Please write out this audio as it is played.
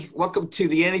Welcome to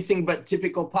the Anything But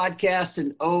Typical podcast.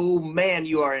 And oh man,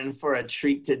 you are in for a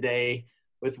treat today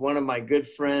with one of my good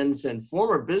friends and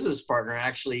former business partner,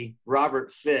 actually,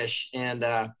 Robert Fish. And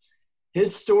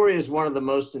his story is one of the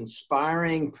most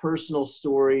inspiring personal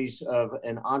stories of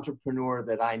an entrepreneur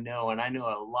that I know. And I know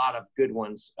a lot of good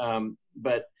ones,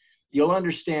 but you'll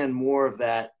understand more of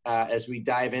that as we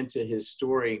dive into his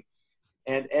story.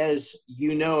 And as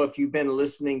you know, if you've been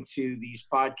listening to these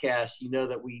podcasts, you know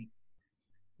that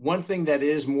one thing that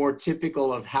is more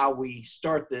typical of how we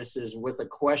start this is with a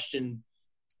question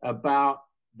about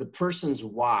the person's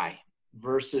why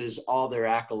versus all their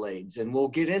accolades. And we'll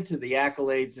get into the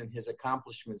accolades and his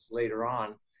accomplishments later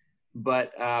on.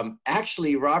 But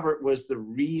actually, Robert was the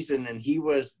reason, and he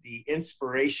was the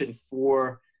inspiration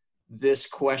for this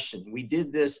question. We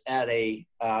did this at a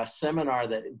seminar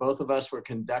that both of us were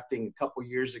conducting a couple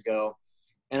years ago.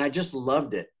 And I just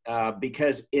loved it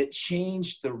because it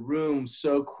changed the room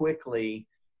so quickly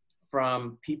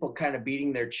from people kind of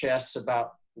beating their chests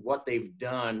about what they've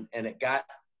done. And it got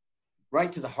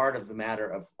right to the heart of the matter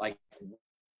of like,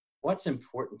 what's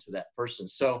important to that person.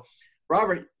 So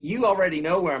Robert, you already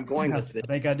know where I'm going with this. I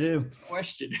think I do.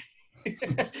 Question.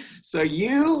 So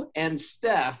you and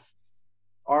Steph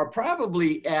are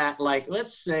probably at, like,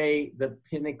 let's say the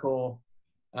pinnacle,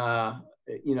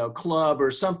 club or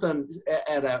something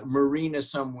at a marina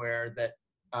somewhere that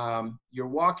you're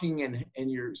walking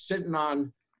and you're sitting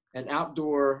on an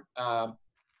outdoor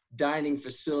dining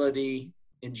facility,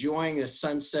 enjoying the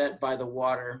sunset by the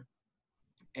water,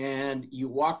 and you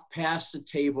walk past a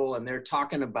table and they're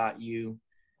talking about you.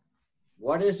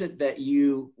 What is it that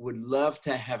you would love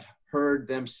to have heard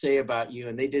them say about you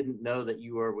and they didn't know that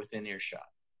you were within earshot?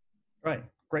 Right.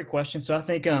 Great question. So I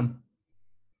think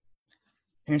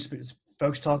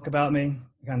folks talk about me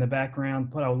in the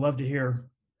background. What I would love to hear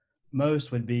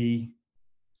most would be,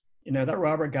 that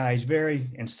Robert guy is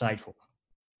very insightful.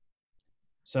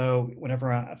 So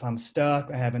if I'm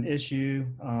stuck, I have an issue,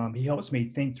 he helps me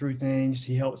think through things.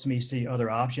 He helps me see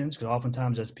other options, because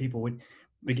oftentimes as people,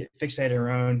 we get fixated on our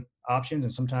own options,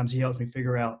 and sometimes he helps me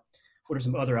figure out what are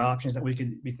some other options that we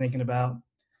could be thinking about.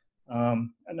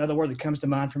 Another word that comes to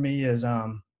mind for me is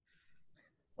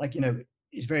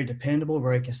he's very dependable,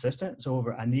 very consistent. So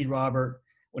I need Robert,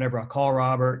 whenever I call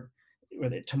Robert,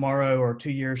 whether tomorrow or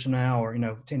 2 years from now or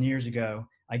 10 years ago,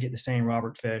 I get the same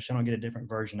Robert Fish. I don't get a different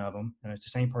version of him. And it's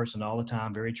the same person all the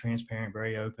time, very transparent,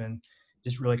 very open,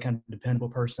 just really kind of dependable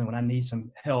person. When I need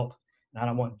some help and I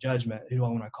don't want judgment, who do I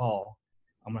want to call?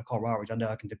 I'm going to call Robert. I know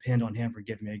I can depend on him for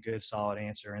giving me a good, solid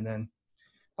answer. And then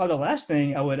probably the last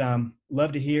thing I would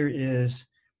love to hear is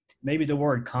maybe the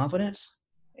word confidence.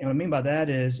 And what I mean by that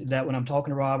is that when I'm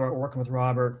talking to Robert or working with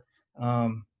Robert,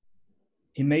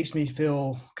 he makes me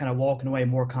feel kind of walking away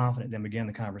more confident than begin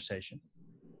the conversation.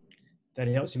 That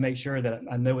he helps me make sure that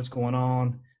I know what's going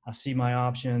on, I see my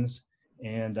options,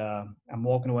 and I'm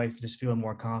walking away just feeling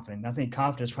more confident. And I think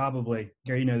confidence probably,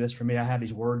 Gary, you know this for me, I have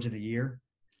these words of the year.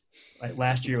 Like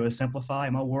last year was simplify.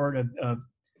 My word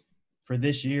for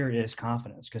this year is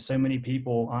confidence, because so many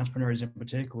people, entrepreneurs in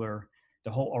particular,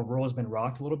 our world has been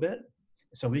rocked a little bit.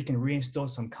 So we can reinstill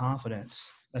some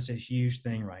confidence. That's a huge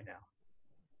thing right now.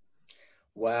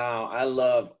 Wow. I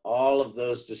love all of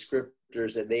those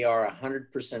descriptors, and they are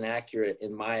 100% accurate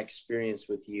in my experience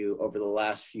with you over the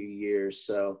last few years.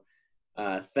 So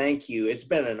thank you. It's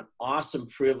been an awesome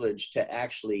privilege to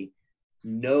actually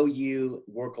know you,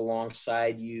 work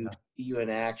alongside you, see you in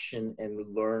action,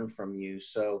 and learn from you.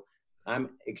 So I'm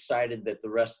excited that the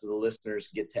rest of the listeners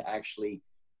get to actually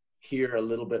hear a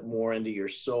little bit more into your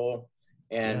soul.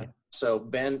 And so,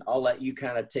 Ben, I'll let you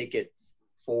kind of take it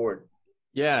forward.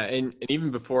 Yeah. And even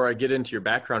before I get into your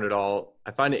background at all,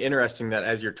 I find it interesting that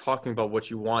as you're talking about what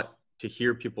you want to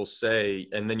hear people say,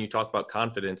 and then you talk about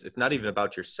confidence, it's not even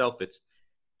about yourself. It's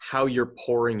how you're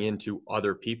pouring into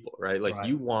other people, right? Like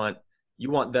you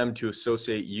want them to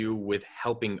associate you with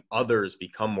helping others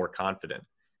become more confident,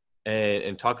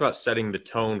 and talk about setting the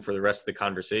tone for the rest of the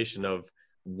conversation of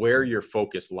where your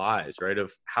focus lies, right?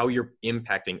 Of how you're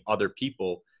impacting other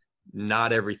people,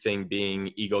 not everything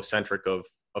being egocentric of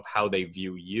how they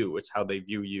view you. It's how they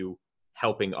view you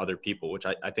helping other people, which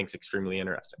I think is extremely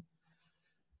interesting.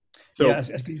 So yeah,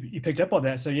 you picked up on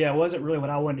that. So yeah, it wasn't really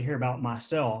what I wanted to hear about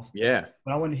myself. Yeah.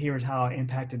 What I wanted to hear is how I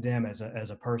impacted them as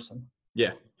a person.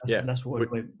 Yeah. That's what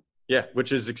really. Yeah.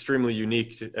 Which is extremely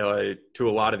unique to a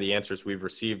lot of the answers we've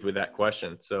received with that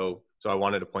question. So I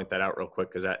wanted to point that out real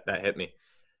quick, because that hit me.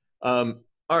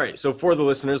 All right. So for the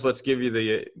listeners, let's give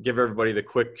everybody the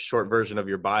quick short version of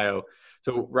your bio.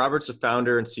 So Robert's the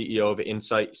founder and CEO of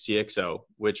Insight CXO,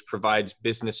 which provides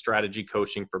business strategy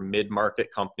coaching for mid-market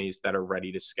companies that are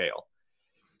ready to scale.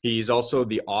 He's also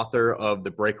the author of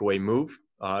The Breakaway Move.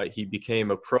 He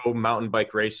became a pro mountain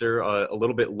bike racer a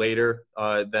little bit later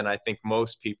than I think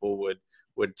most people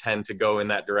would tend to go in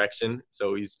that direction.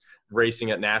 So he's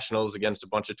racing at nationals against a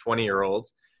bunch of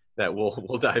 20-year-olds that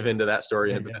we'll dive into that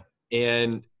story in a bit.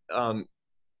 And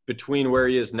between where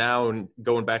he is now and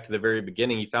going back to the very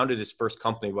beginning, he founded his first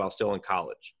company while still in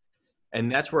college.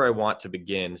 And that's where I want to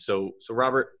begin. So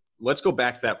Robert, let's go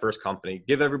back to that first company.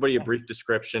 Give everybody a brief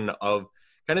description of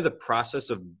kind of the process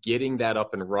of getting that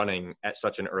up and running at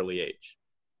such an early age.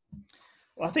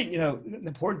 Well, I think, the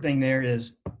important thing there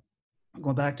is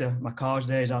going back to my college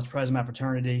days. I was president of my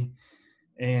fraternity.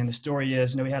 And the story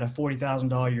is, we had a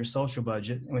 $40,000 a year social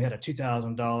budget, and we had a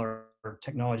 $2,000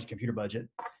 technology computer budget.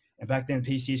 And back then,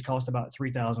 PCs cost about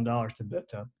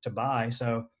 $3,000 to buy.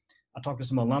 So I talked to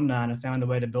some alumni and I found a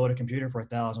way to build a computer for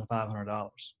 $1,500.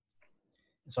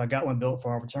 So I got one built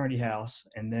for our fraternity house,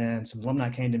 and then some alumni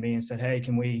came to me and said, "Hey,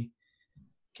 can we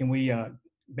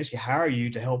basically hire you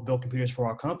to help build computers for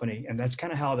our company?" And that's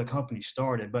kind of how the company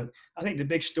started. But I think the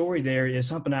big story there is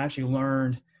something I actually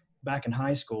learned back in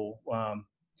high school.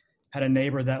 Had a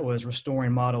neighbor that was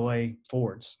restoring Model A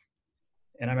Fords.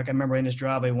 And I remember in his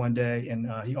driveway one day, and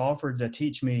he offered to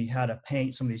teach me how to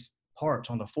paint some of these parts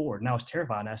on the Ford. And I was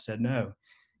terrified, and I said no.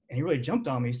 And he really jumped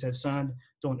on me. He said, "Son,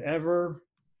 don't ever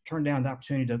turn down the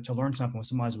opportunity to learn something when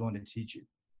somebody's willing to teach you."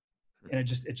 And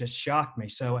it just shocked me.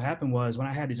 So what happened was, when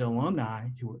I had these alumni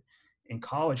who were in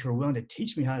college who were willing to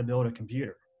teach me how to build a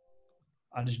computer,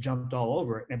 I just jumped all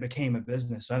over it, and it became a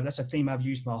business. So that's a theme I've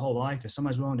used my whole life. If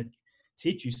somebody's willing to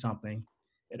teach you something,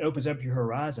 it opens up your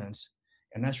horizons.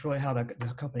 And that's really how the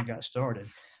company got started.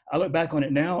 I look back on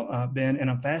it now, Ben,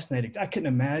 and I'm fascinated. I couldn't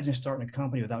imagine starting a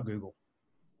company without Google.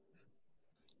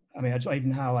 I mean, I don't even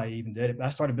know how I even did it. But I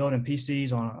started building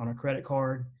PCs on a credit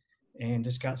card and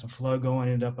just got some flow going.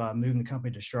 Ended up moving the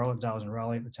company to Charlotte because I was in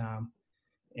Raleigh at the time,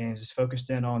 and just focused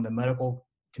in on the medical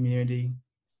community.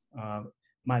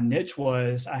 My niche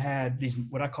was I had these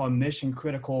what I call mission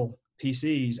critical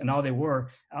PCs, and all they were.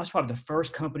 I was probably the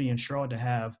first company in Charlotte to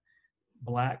have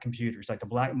black computers, like the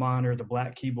black monitor, the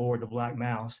black keyboard, the black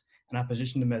mouse, and I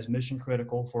positioned them as mission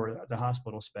critical for the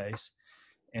hospital space,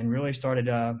 and really started.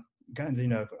 I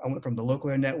went from the local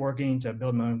area networking to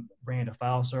building my own brand of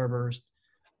file servers,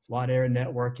 wide area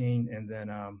networking, and then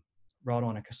brought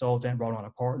on a consultant, brought on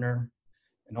a partner,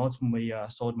 and ultimately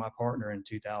sold my partner in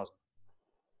 2000.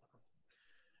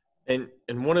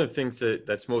 And one of the things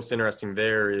that's most interesting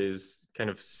there is kind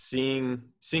of seeing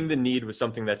the need with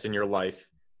something that's in your life,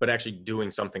 but actually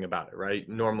doing something about it, right?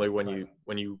 Normally when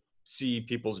you see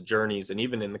people's journeys, and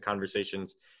even in the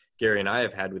conversations Gary and I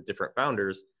have had with different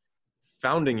founders,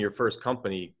 founding your first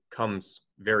company comes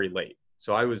very late.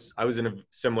 So I was in a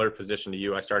similar position to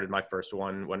you. I started my first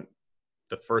one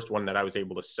the first one that I was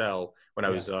able to sell when I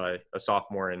was a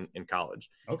sophomore in college.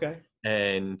 Okay.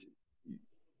 And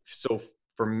so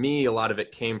for me, a lot of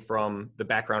it came from the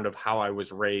background of how I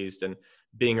was raised and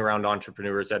being around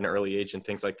entrepreneurs at an early age and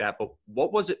things like that. But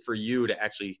what was it for you to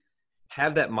actually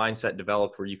have that mindset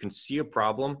developed where you can see a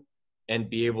problem and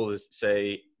be able to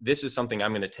say, this is something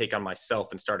I'm going to take on myself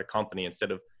and start a company,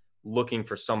 instead of looking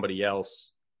for somebody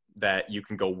else that you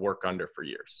can go work under for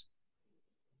years?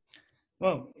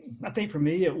 Well, I think for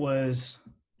me it was,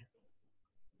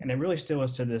 and it really still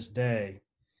is to this day,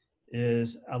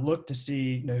 is I look to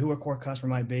see who a core customer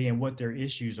might be and what their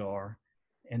issues are.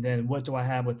 And then what do I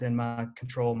have within my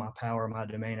control, my power, my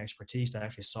domain expertise to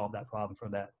actually solve that problem for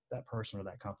that person or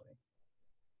that company.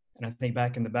 And I think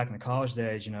back in the college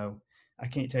days, I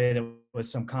can't tell you that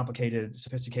was some complicated,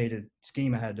 sophisticated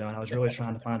scheme I had done. I was really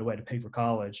trying to find a way to pay for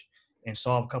college and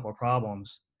solve a couple of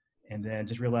problems, and then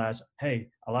just realize, hey,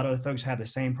 a lot of other folks have the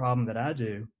same problem that I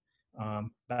do.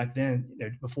 Back then,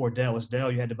 before Dell was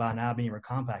Dell, you had to buy an IBM or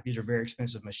Compaq. These are very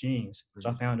expensive machines. So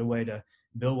I found a way to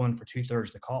build one for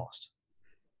 2/3 the cost.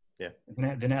 Yeah.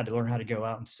 And then I had to learn how to go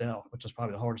out and sell, which was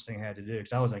probably the hardest thing I had to do,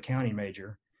 because I was an accounting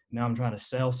major. Now I'm trying to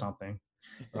sell something,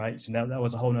 right? So that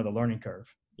was a whole nother learning curve.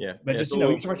 Yeah. But just,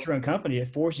 you start your own company,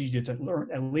 it forces you to learn,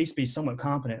 at least be somewhat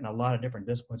competent in a lot of different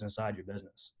disciplines inside your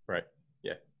business. Right.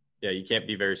 Yeah. Yeah. You can't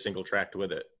be very single tracked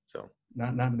with it. So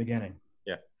not in the beginning.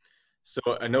 Yeah. So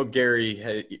I know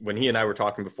Gary, when he and I were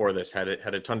talking before this, had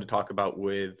a ton to talk about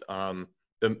with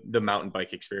the mountain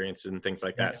bike experience and things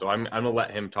like that. So I'm going to let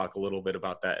him talk a little bit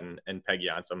about that and peg you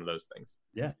on some of those things.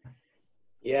 Yeah.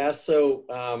 Yeah.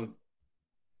 So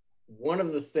one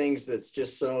of the things that's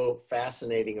just so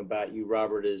fascinating about you,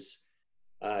 Robert, is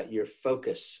your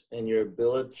focus and your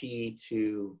ability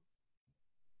to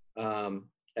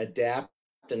adapt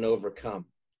and overcome.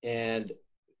 And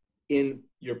in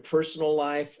your personal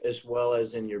life, as well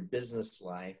as in your business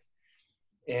life,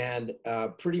 And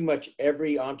pretty much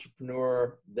every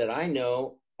entrepreneur that I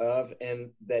know of and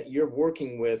that you're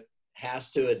working with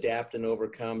has to adapt and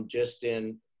overcome just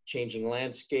in changing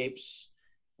landscapes.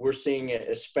 We're seeing it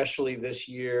especially this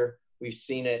year. We've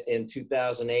seen it in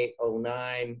 2008,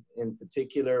 09 in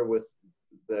particular with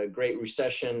the Great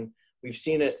Recession. We've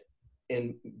seen it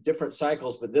in different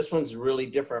cycles, but this one's really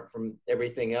different from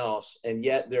everything else. And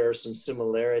yet there are some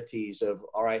similarities of,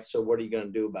 all right, so what are you going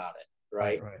to do about it?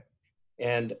 Right.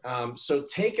 And so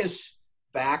take us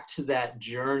back to that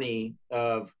journey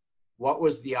of what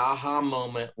was the aha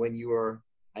moment when you were,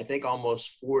 I think,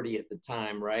 almost 40 at the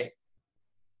time, right?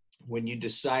 When you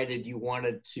decided you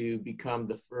wanted to become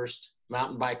the first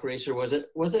mountain bike racer. Was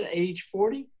it age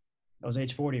 40? I was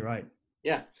age 40, right.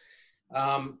 Yeah.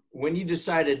 When you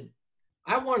decided,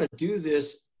 I want to do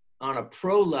this on a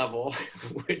pro level,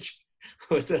 which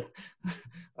was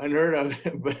unheard of,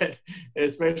 but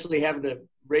especially having to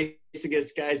race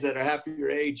against guys that are half your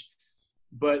age.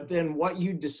 But then what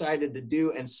you decided to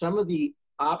do and some of the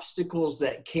obstacles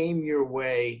that came your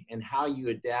way and how you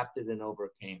adapted and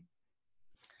overcame.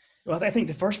 Well, I think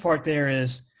the first part there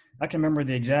is I can remember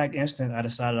the exact instant I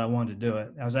decided I wanted to do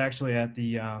it. I was actually at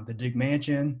the Duke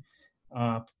Mansion.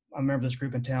 I remember this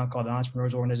group in town called the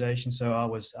Entrepreneurs Organization. So I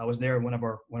was there at one of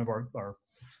our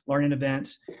learning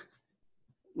events. A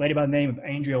lady by the name of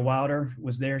Andrea Wilder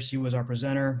was there. She was our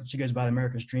presenter. She goes by the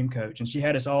America's Dream Coach, and she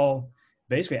had us all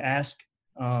basically ask.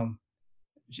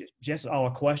 She asked us all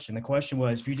a question. The question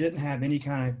was, if you didn't have any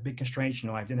kind of big constraints in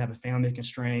your life, didn't have a family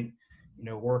constraint,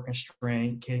 work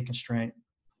constraint, kid constraint,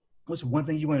 what's one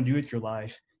thing you want to do with your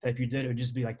life that if you did, it would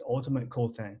just be like the ultimate cool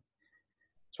thing?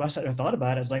 So I thought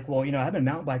about it. I was like, well, I've been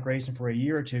mountain bike racing for a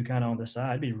year or two kind of on the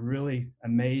side. It'd be really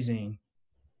amazing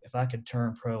if I could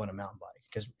turn pro on a mountain bike.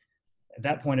 Because at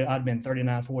that point, I'd been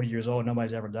 39, 40 years old.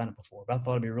 Nobody's ever done it before. But I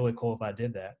thought it'd be really cool if I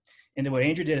did that. And then what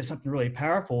Andrew did is something really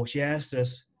powerful. She asked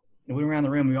us, we went around the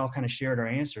room, we all kind of shared our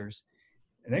answers.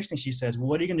 The next thing she says, well,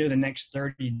 what are you going to do the next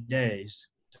 30 days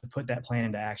to put that plan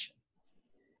into action?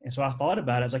 And so I thought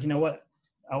about it. I was like, you know what?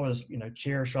 I was,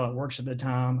 chair of Charlotte Works at the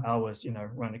time. I was,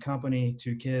 running a company,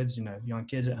 2 kids, young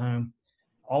kids at home,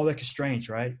 all the constraints,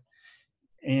 right?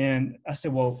 And I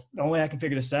said, well, the only way I can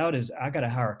figure this out is I got to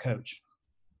hire a coach.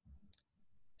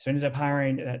 So I ended up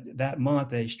hiring that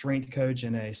month a strength coach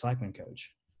and a cycling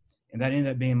coach. And that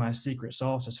ended up being my secret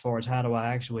sauce as far as how do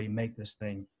I actually make this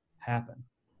thing happen.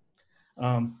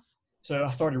 So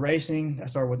I started racing. I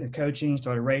started with the coaching,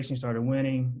 started racing, started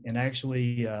winning. And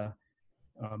actually, I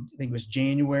think it was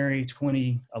January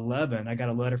 2011, I got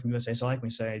a letter from USA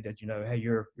Cycling saying that, hey,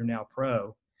 you're now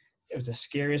pro. It was the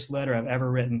scariest letter I've ever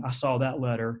written. I saw that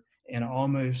letter and I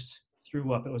almost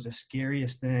threw up. It was the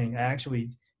scariest thing. I actually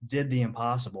did the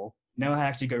impossible. Now I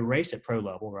actually go race at pro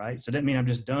level, right? So that means I'm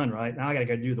just done, right? Now I got to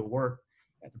go do the work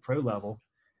at the pro level.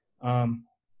 And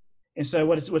so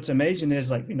what's amazing is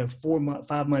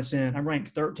 5 months in, I'm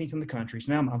ranked 13th in the country.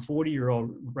 So now I'm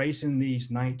 40-year-old racing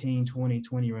these 19, 20,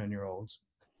 21-year-olds.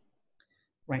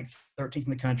 Ranked 13th in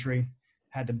the country,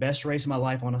 had the best race of my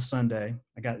life on a Sunday.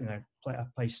 I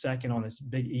placed second on this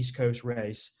big East Coast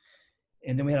race.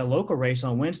 And then we had a local race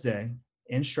on Wednesday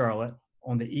in Charlotte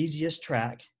on the easiest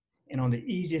track. And on the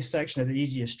easiest section of the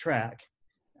easiest track,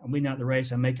 I'm leading out the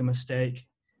race. I make a mistake,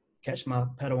 catch my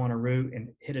pedal on a root and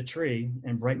hit a tree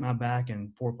and break my back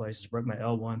in 4 places, broke my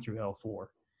L1 through L4.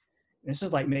 This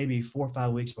is like maybe 4 or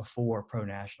 5 weeks before Pro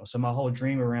National. So my whole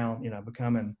dream around,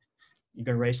 becoming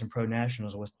racing Pro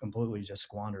Nationals was completely just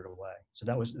squandered away. So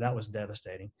that was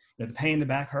devastating. The pain in the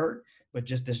back hurt, but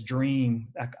just this dream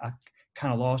I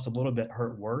kind of lost a little bit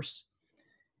hurt worse.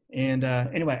 And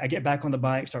anyway, I get back on the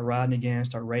bike, start riding again,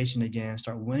 start racing again,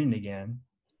 start winning again.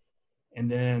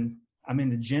 And then I'm in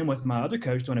the gym with my other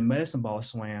coach doing a medicine ball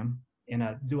swim, and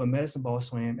I do a medicine ball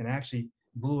swim and actually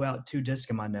blew out 2 discs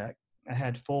in my neck. I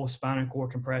had full spinal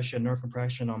cord compression, nerve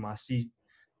compression on my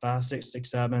C5, 6,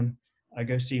 6, 7. I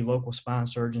go see local spine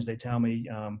surgeons. They tell me,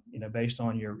 based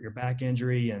on your back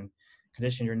injury and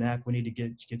condition of your neck, we need to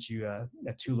get you a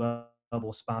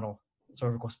 2-level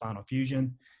cervical spinal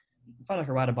fusion. I'm probably not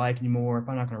gonna ride a bike anymore. I'm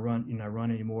probably not gonna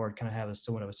run anymore. Kind of have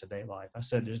somewhat of a sedate life. I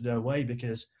said, there's no way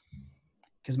because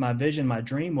my vision, my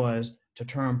dream was to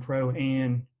turn pro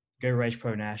and go race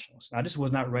Pro Nationals. I just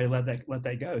was not ready to let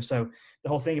that go. So the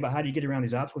whole thing about how do you get around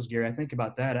these obstacles, Gary, I think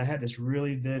about that. I had this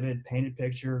really vivid painted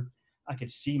picture. I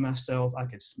could see myself. I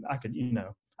could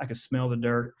smell the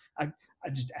dirt. I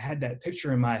just had that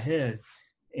picture in my head,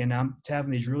 and I'm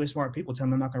having these really smart people tell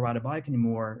me I'm not going to ride a bike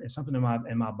anymore. And something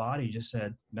in my body just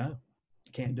said, no,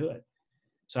 you can't do it.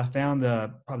 So I found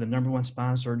probably the #1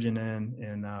 spine surgeon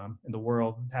in the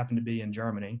world, happened to be in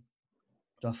Germany.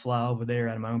 So I fly over there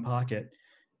out of my own pocket,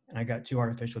 and I got 2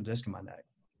 artificial discs in my neck.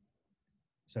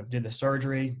 So did the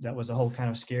surgery. That was a whole kind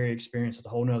of scary experience. It's a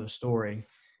whole nother story.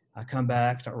 I come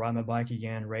back, start riding my bike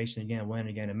again, racing again, winning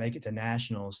again, and make it to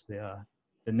nationals the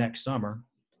next summer.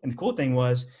 And the cool thing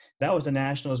was that was the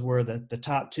nationals where the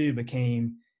top 2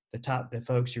 became the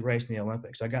folks who raced in the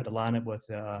Olympics. So I got to line up with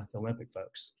the Olympic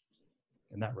folks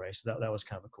in that race. So that was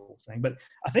kind of a cool thing. But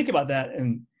I think about that,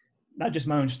 and not just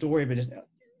my own story, but just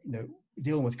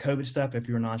dealing with COVID stuff. If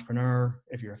you're an entrepreneur,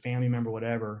 if you're a family member,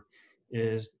 whatever,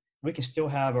 is we can still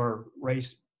have our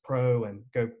race pro and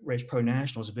go race pro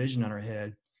nationals vision on our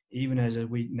head, even as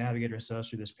we navigate ourselves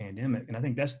through this pandemic. And I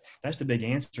think that's the big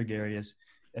answer, Gary, is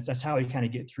that's how we kind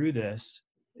of get through this,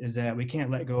 is that we can't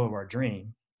let go of our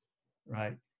dream,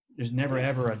 right? There's never,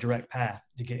 ever a direct path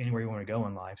to get anywhere you want to go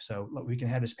in life. So we can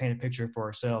have this painted picture for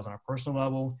ourselves on a personal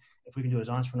level. If we can do it as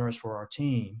entrepreneurs for our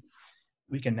team,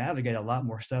 we can navigate a lot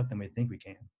more stuff than we think we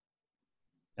can.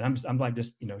 And I'm like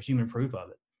just, human proof of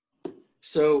it.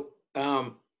 So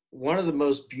one of the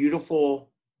most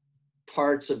beautiful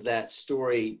parts of that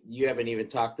story you haven't even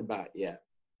talked about yet.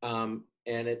 And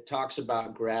it talks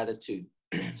about gratitude.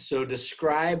 So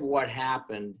describe what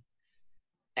happened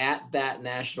at that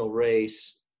national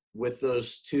race with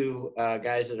those 2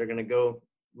 guys that are going to go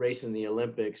race in the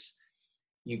Olympics.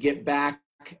 You get back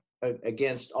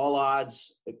against all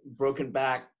odds, broken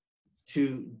back,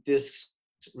 2 discs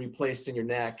replaced in your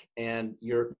neck, and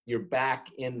you're back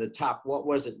in the top, what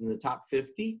was it, in the top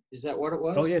 50? Is that what it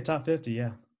was? Oh yeah, top 50,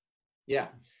 yeah. Yeah.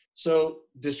 So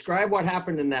describe what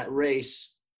happened in that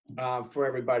race for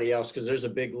everybody else, because there's a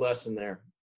big lesson there.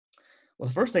 Well,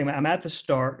 the first thing, I'm at the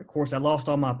start. Of course, I lost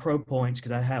all my pro points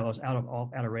because I was out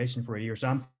of racing for a year.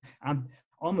 So I'm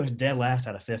almost dead last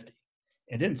out of 50.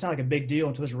 It didn't sound like a big deal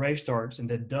until this race starts and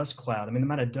the dust cloud. I mean, the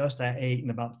amount of dust I ate in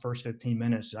about the first 15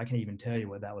 minutes, I can't even tell you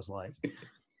what that was like.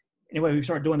 Anyway, we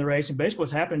started doing the racing. Basically,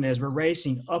 what's happening is we're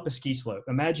racing up a ski slope.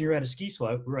 Imagine you're at a ski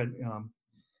slope. We're at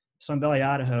Sun Valley,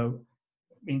 Idaho.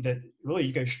 I mean, that really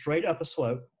you go straight up a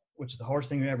slope, which is the hardest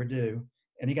thing you ever do,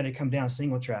 and you got to come down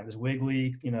single track. There's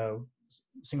wiggly,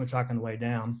 single track on the way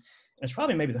down. And it's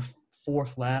probably maybe the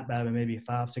 4th lap out of maybe a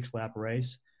 5-6 lap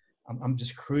race. I'm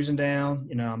just cruising down,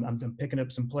 I'm picking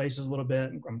up some places a little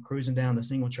bit. I'm cruising down the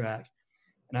single track,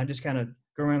 and I just kind of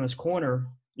go around this corner.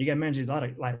 You got to imagine a lot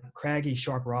of like craggy,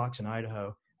 sharp rocks in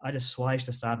Idaho. I just sliced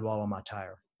the sidewall on my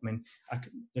tire. I mean,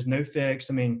 there's no fix.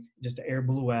 I mean, just the air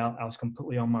blew out. I was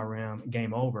completely on my rim,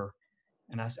 game over.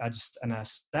 And I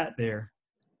sat there,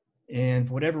 and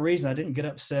for whatever reason, I didn't get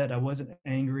upset. I wasn't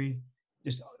angry.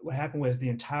 Just what happened was the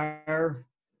entire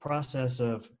process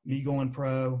of me going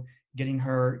pro, getting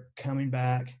hurt, coming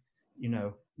back,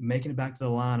 making it back to the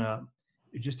lineup,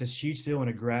 it's just this huge feeling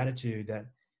of gratitude that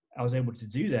I was able to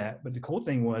do that. But the cool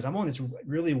thing was I'm on this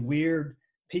really weird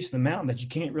piece of the mountain that you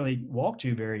can't really walk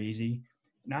to very easy.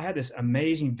 And I had this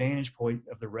amazing vantage point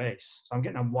of the race. So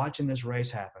I'm watching this race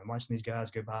happen, watching these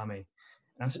guys go by me.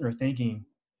 And I'm sitting there thinking,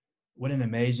 what an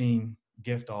amazing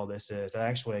gift all this is. I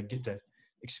actually get to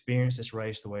experience this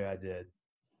race the way I did.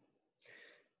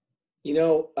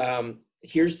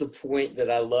 Here's the point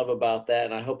that I love about that,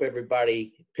 and I hope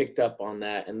everybody picked up on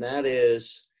that, and that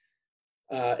is,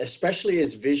 especially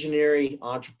as visionary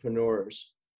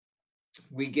entrepreneurs,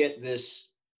 we get this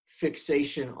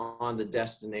fixation on the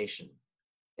destination.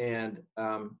 And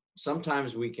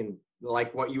sometimes we can,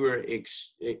 like what you were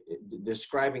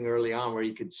describing early on, where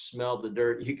you could smell the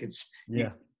dirt, you could see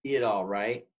it all,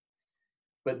 right?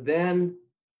 But then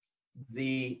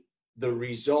the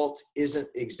result isn't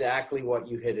exactly what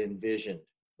you had envisioned,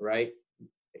 right?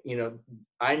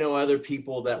 I know other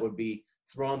people that would be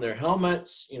throwing their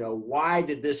helmets, why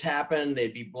did this happen?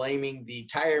 They'd be blaming the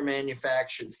tire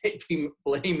manufacturer. They'd be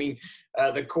blaming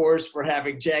the course for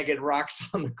having jagged rocks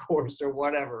on the course or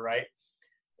whatever, right?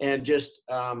 And just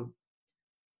the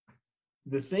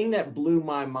thing that blew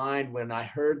my mind when I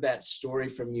heard that story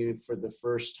from you for the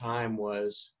first time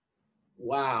was,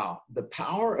 wow, the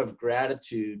power of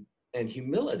gratitude and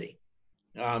humility.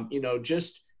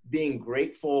 Just being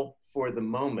grateful for the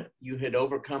moment. You had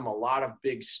overcome a lot of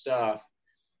big stuff,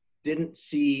 didn't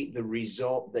see the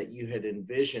result that you had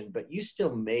envisioned, but you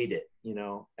still made it,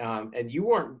 and you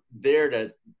weren't there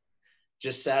to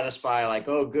just satisfy like,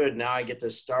 oh, good, now I get to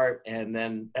start, and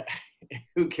then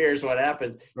who cares what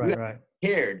happens? Right.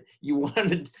 Cared. You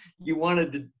wanted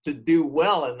to do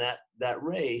well in that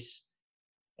race,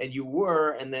 and you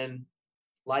were, and then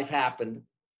life happened.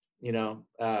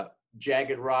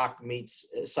 Jagged rock meets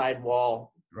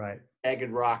sidewall. Right. Jagged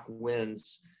rock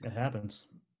wins. It happens.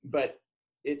 But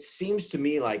it seems to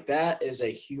me like that is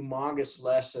a humongous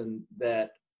lesson,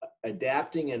 that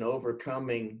adapting and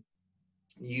overcoming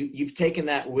you've taken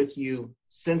that with you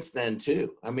since then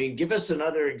too. I mean, give us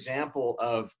another example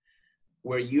of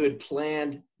where you had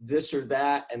planned this or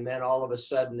that, and then all of a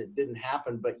sudden it didn't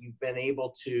happen, but you've been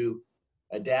able to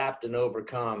adapt and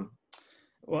overcome.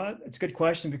 Well, it's a good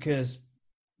question, because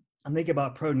I'm thinking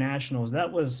about pro nationals.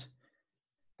 That was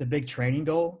the big training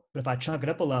goal. But if I chunk it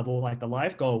up a level, like the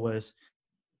life goal was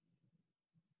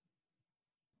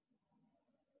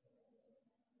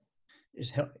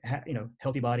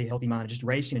healthy body, healthy mind. Just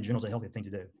racing in general is a healthy thing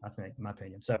to do, I think, in my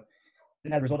opinion. So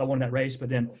as a result, I won that race, but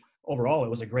then overall it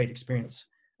was a great experience.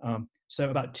 So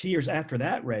about 2 years after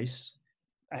that race,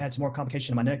 I had some more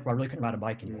complication in my neck where I really couldn't ride a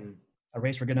bike anymore. I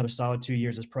raced for another solid 2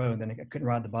 years as pro, and then I couldn't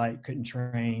ride the bike, couldn't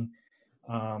train,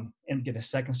 and get a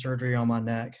second surgery on my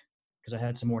neck because I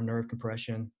had some more nerve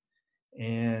compression.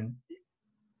 And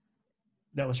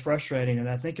that was frustrating. And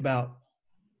I think about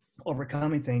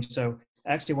overcoming things. So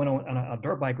I actually went on a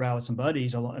dirt bike ride with some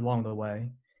buddies along the way,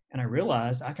 and I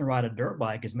realized I can ride a dirt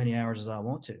bike as many hours as I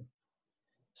want to.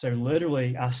 So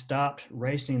literally, I stopped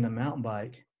racing the mountain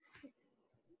bike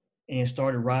and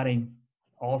started riding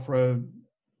off-road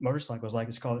motorcycles. Like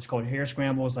it's called hare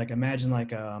scrambles. Like imagine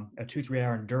like a 2-3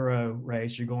 hour enduro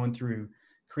race. You're going through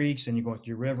creeks and you're going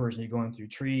through rivers and you're going through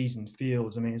trees and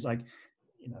fields. I mean, it's like,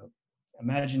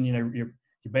 imagine, you're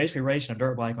basically racing a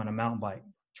dirt bike on a mountain bike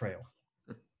trail.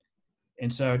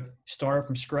 And so started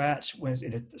from scratch. When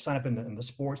signed up in the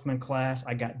sportsman class,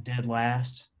 I got dead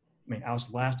last. I mean, I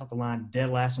was last off the line,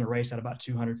 dead last in a race at about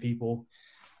 200 people.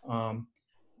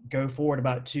 Go forward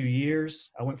about 2 years.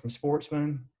 I went from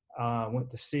sportsman, went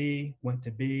to C, went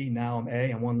to B. Now I'm A.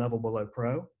 I'm one level below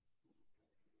pro.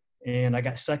 And I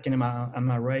got second in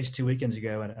my race 2 weekends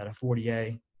ago at a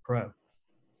 40A pro.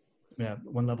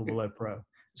 One level below pro.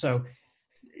 So,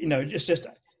 just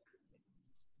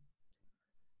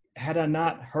had I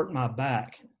not hurt my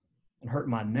back and hurt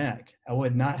my neck, I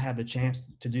would not have the chance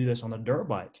to do this on the dirt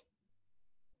bike.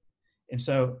 And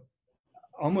so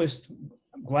almost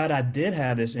glad I did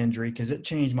have this injury, because it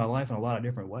changed my life in a lot of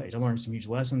different ways. I learned some huge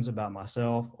lessons about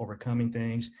myself, overcoming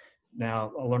things.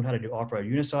 Now I learned how to do off-road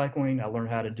unicycling. I learned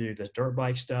how to do this dirt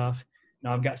bike stuff.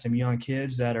 Now I've got some young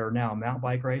kids that are now mountain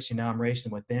bike racing. Now I'm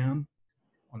racing with them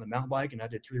on the mountain bike, and I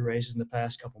did 3 races in the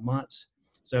past couple months.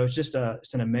 So it's just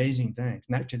it's an amazing thing.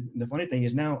 And actually, the funny thing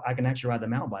is now I can actually ride the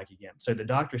mountain bike again. So the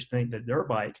doctors think that dirt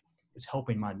bike is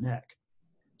helping my neck.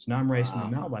 So now I'm racing the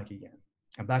mountain bike again.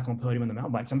 I'm back on podium on the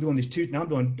mountain bike. So I'm doing these two. Now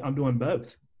I'm doing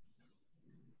both.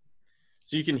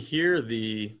 So you can hear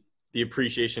the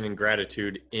appreciation and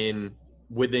gratitude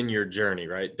within your journey,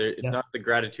 right? It's not the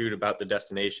gratitude about the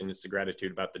destination. It's the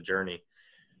gratitude about the journey.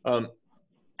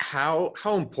 How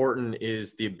important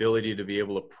is the ability to be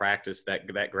able to practice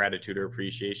that gratitude or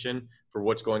appreciation for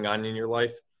what's going on in your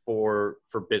life for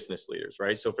business leaders,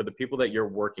 right? So for the people that you're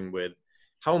working with,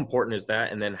 how important is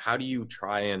that? And then how do you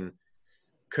try and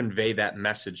convey that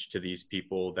message to these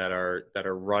people that are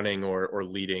running or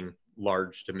leading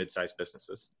large to mid-sized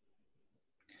businesses?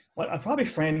 Well, I probably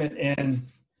frame it in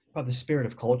probably the spirit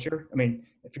of culture. I mean,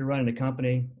 if you're running a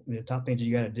company, the top things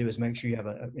you got to do is make sure you have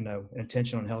an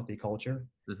intentional and healthy culture,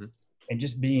 and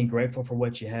just being grateful for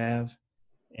what you have,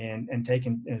 and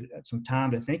taking some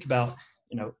time to think about,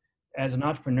 as an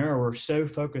entrepreneur, we're so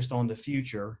focused on the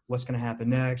future, what's going to happen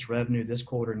next, revenue this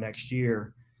quarter, next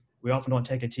year. We often don't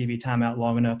take a TV timeout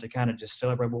long enough to kind of just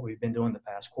celebrate what we've been doing the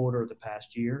past quarter or the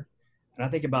past year. And I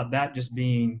think about that, just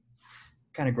being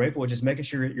kind of grateful, just making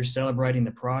sure you're celebrating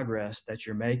the progress that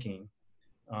you're making,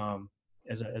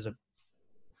 as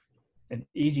an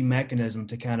easy mechanism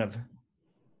to kind of,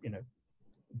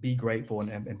 be grateful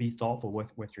and be thoughtful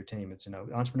with your team. It's,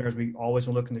 entrepreneurs, we always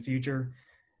want to look in the future,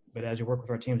 but as you work with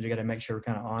our teams, you got to make sure we're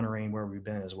kind of honoring where we've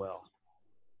been as well.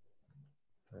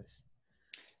 Nice.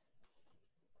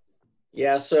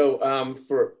 Yeah. So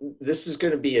this is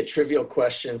going to be a trivial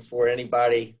question for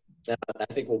anybody. I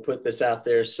think we'll put this out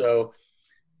there. So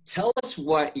tell us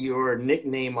what your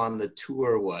nickname on the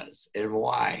tour was and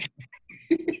why.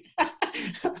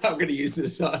 I'm going to use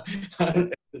this as a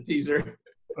teaser.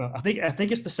 I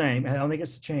think it's the same. I don't think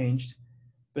it's changed,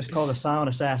 but it's called the Silent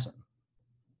Assassin.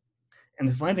 And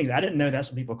the funny thing is, I didn't know that's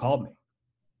what people called me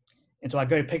until I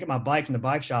go to pick up my bike from the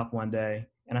bike shop one day,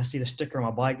 and I see the sticker on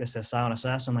my bike that says Silent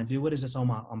Assassin. I'm like, dude, what is this on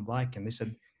my bike? And they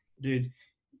said, dude,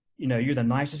 you're the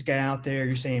nicest guy out there.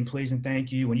 You're saying please and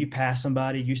thank you. When you pass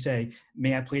somebody, you say,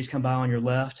 may I please come by on your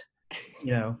left?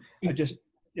 I just,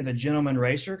 the gentleman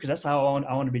racer, because that's how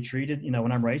I want to be treated,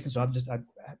 when I'm racing. So I'm just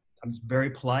very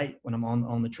polite when I'm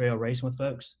on the trail racing with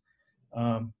folks.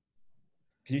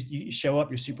 Because you show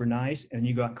up, you're super nice, and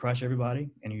you go out and crush everybody,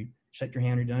 and you shake your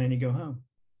hand, you're done, and you go home.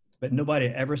 But nobody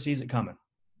ever sees it coming.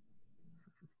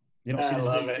 I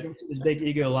love you it. don't see this big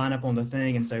ego line up on the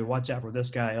thing and say, watch out for this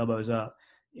guy, elbows up.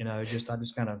 I just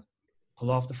kind of pull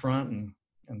off the front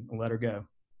and let her go.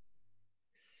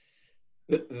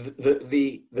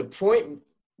 The point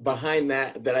behind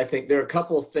that I think there are a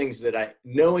couple of things that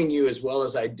knowing you as well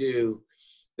as I do,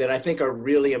 that I think are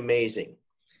really amazing.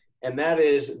 And that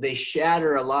is, they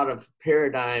shatter a lot of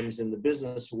paradigms in the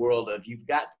business world of you've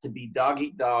got to be dog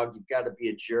eat dog, you've got to be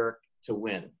a jerk to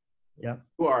win. Yeah.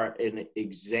 You are an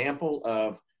example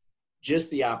of just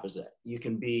the opposite. You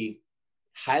can be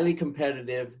highly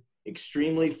competitive,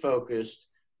 extremely focused,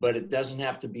 but it doesn't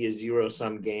have to be a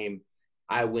zero-sum game.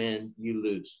 I win, you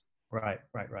lose. Right.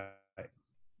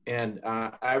 And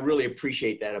I really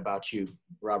appreciate that about you,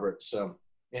 Robert. So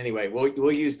anyway,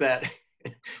 we'll use that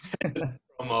as a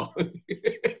promo.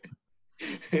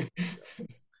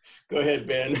 Go ahead,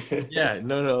 Ben. Yeah,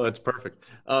 no, that's perfect.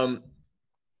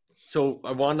 So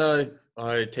I want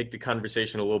to take the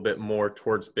conversation a little bit more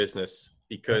towards business,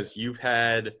 because you've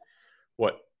had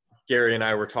what Gary and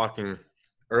I were talking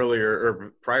earlier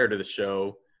or prior to the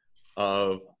show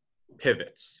of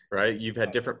pivots, right? You've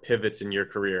had different pivots in your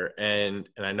career, and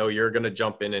I know you're going to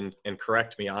jump in and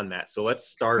correct me on that. So let's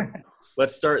start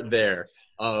there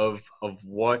of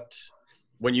what,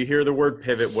 when you hear the word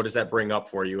pivot, what does that bring up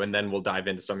for you? And then we'll dive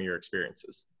into some of your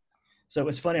experiences. So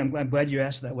it's funny. I'm glad you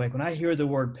asked that way. When I hear the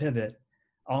word pivot,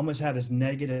 I almost have this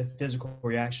negative physical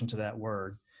reaction to that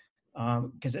word,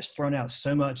 because it's thrown out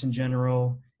so much in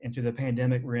general, and through the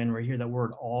pandemic we're in, we hear that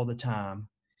word all the time.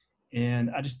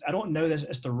 And I don't know that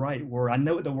it's the right word. I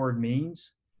know what the word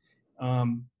means.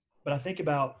 But I think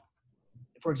about,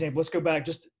 for example, let's go back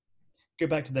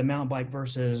to the mountain bike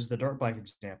versus the dirt bike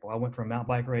example. I went from mountain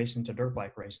bike racing to dirt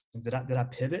bike racing. Did I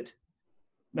pivot?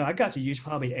 No, I got to use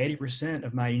probably 80%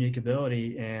 of my unique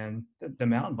ability in the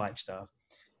mountain bike stuff.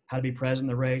 How to be present in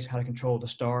the race, how to control the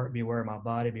start, be aware of my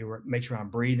body, make sure I'm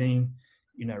breathing,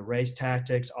 race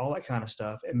tactics, all that kind of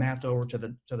stuff. It mapped over to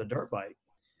the dirt bike.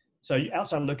 So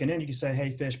outside looking in, you can say,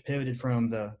 hey, Fish pivoted from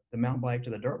the mountain bike to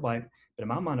the dirt bike. But in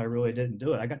my mind, I really didn't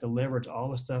do it. I got to leverage all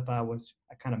the stuff I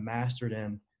kind of mastered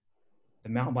in the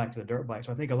mountain bike to the dirt bike.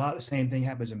 So I think a lot of the same thing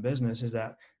happens in business, is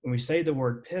that when we say the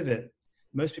word pivot,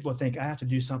 most people think I have to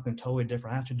do something totally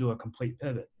different. I have to do a complete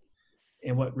pivot.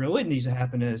 And what really needs to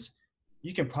happen is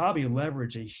you can probably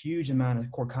leverage a huge amount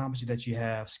of core competency that you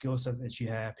have, skill set that you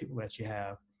have, people that you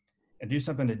have, and do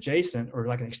something adjacent or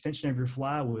like an extension of your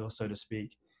flywheel, so to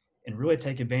speak, and really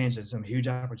take advantage of some huge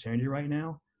opportunity right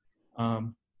now.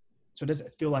 So it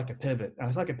doesn't feel like a pivot. I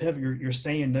feel like a pivot, you're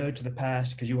saying no to the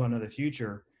past because you want to know the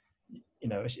future.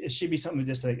 It should be something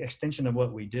just an extension of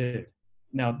what we do.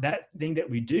 Now, that thing that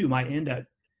we do might end up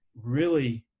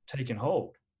really taking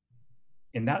hold.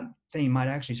 And that thing might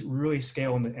actually really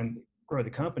scale and grow the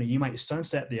company. You might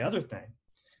sunset the other thing,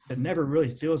 but never really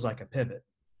feels like a pivot.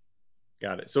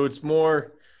 Got it. So it's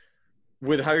more,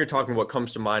 with how you're talking, what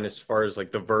comes to mind as far as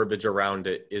like the verbiage around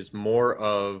it is more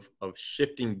of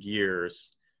shifting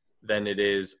gears than it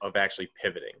is of actually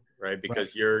pivoting, right?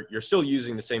 Because you're still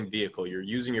using the same vehicle. You're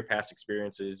using your past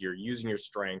experiences. You're using your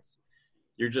strengths.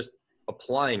 You're just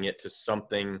applying it to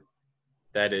something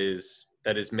that is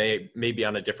maybe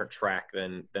on a different track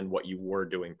than what you were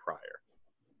doing prior.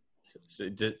 So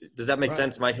does that make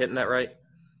sense? Am I hitting that right?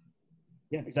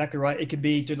 Yeah, exactly right. It could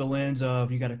be through the lens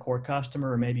of you got a core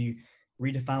customer, or maybe you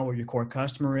redefine what your core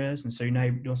customer is. And so you're now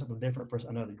doing something different for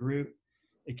another group.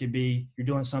 It could be you're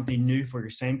doing something new for your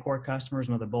same core customers,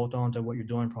 another bolt on to what you're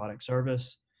doing, product,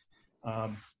 service.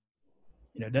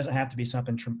 It doesn't have to be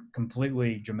something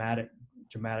completely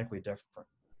dramatically different.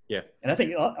 Yeah. And I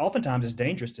think oftentimes it's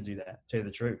dangerous to do that, to tell you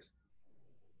the truth.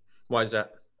 Why is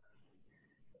that?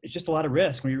 It's just a lot of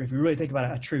risk. If you really think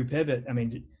about a true pivot, I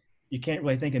mean, you can't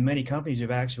really think of many companies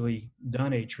who've actually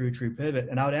done a true pivot.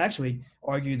 And I would actually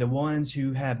argue the ones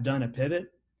who have done a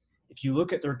pivot, if you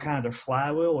look at their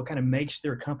flywheel, what kind of makes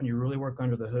their company really work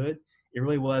under the hood, it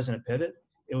really wasn't a pivot.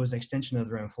 It was an extension of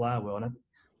their own flywheel. And the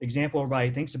example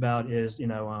everybody thinks about is,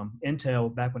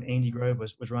 Intel, back when Andy Grove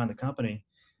was running the company,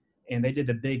 and they did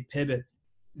the big pivot.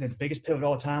 The biggest pivot of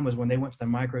all time was when they went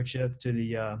from the microchip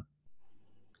to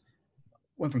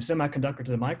went from semiconductor to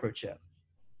the microchip.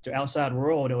 To outside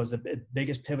world, it was the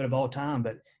biggest pivot of all time.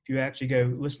 But if you actually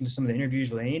go listen to some of the interviews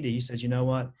with Andy, he says, you know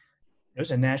what? It was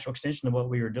a natural extension of what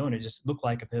we were doing. It just looked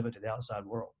like a pivot to the outside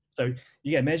world. So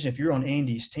you got to imagine if you're on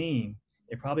Andy's team,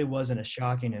 it probably wasn't as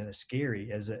shocking and as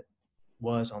scary as it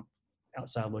was on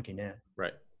outside looking in.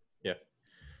 Right. Yeah.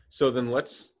 So then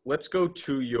let's go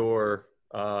to your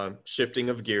shifting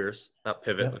of gears, not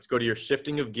pivot. Yep. Let's go to your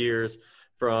shifting of gears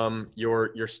from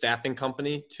your staffing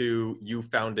company to you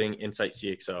founding Insight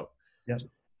CXO. Yes.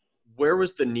 where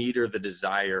was the need or the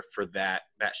desire for that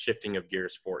shifting of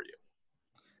gears for you?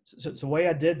 So the way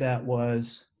I did that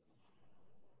was,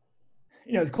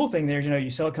 the cool thing there is, you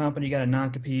sell a company, you got a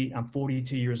non-compete. I'm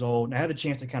 42 years old, and I had the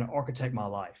chance to kind of architect my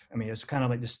life. I mean, it's kind of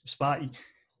like this spot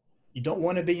you don't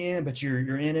want to be in, but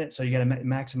you're in it, so you got to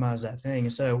maximize that thing.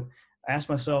 And so I asked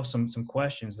myself some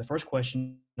questions. The first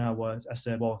question I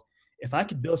said, well, if I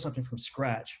could build something from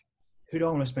scratch, who do I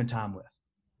want to spend time with?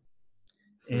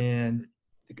 And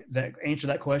that answer to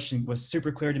that question was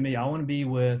super clear to me. I want to be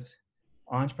with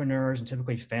entrepreneurs, and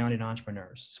typically founding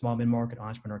entrepreneurs, small mid-market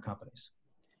entrepreneur companies.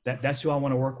 That's who I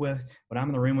want to work with. When I'm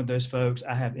in the room with those folks,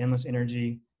 I have endless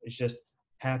energy. It's just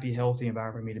happy, healthy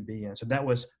environment for me to be in. So that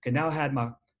was, okay, now I had my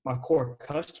core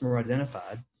customer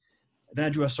identified. Then I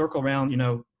drew a circle around,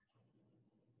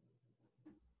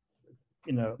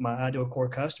 my ideal core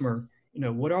customer.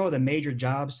 What are the major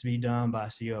jobs to be done by a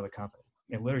CEO of a company?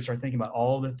 Literally start thinking about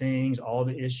all the things, all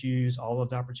the issues, all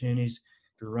of the opportunities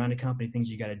to run a company, things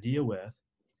you got to deal with.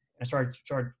 And I started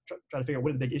trying to figure out what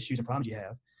are the big issues and problems you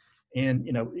have. And,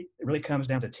 it really comes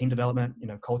down to team development,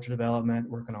 culture development,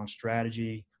 working on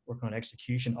strategy, working on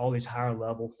execution, all these higher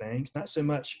level things, not so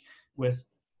much with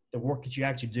the work that you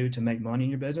actually do to make money in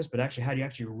your business, but actually how do you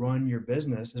actually run your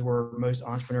business is where most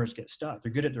entrepreneurs get stuck.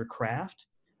 They're good at their craft,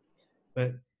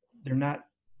 but they're not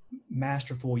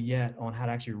masterful yet on how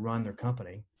to actually run their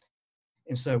company.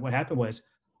 And so what happened was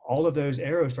all of those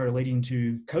arrows started leading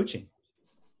to coaching.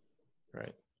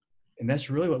 Right. And that's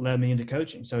really what led me into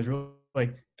coaching. So it's really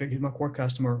like, figure out my core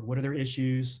customer, what are their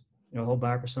issues, the whole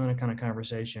buyer persona kind of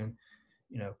conversation,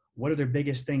 what are their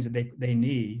biggest things that they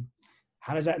need?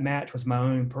 How does that match with my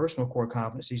own personal core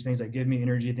competencies, things that give me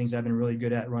energy, things I've been really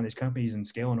good at running these companies and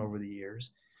scaling over the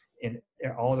years, and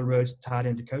all the roads tied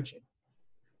into coaching.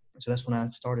 So that's when I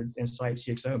started Insight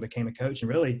CXO and became a coach. And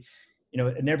really,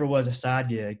 it never was a side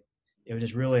gig. It was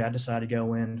just really, I decided to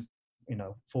go in,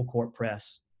 full court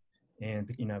press and,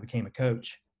 became a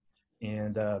coach.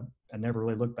 And I never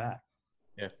really looked back.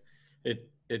 Yeah.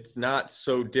 It's not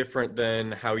so different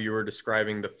than how you were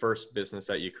describing the first business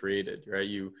that you created, right?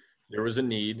 There was a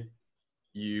need,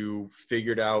 you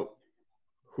figured out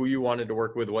who you wanted to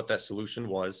work with, what that solution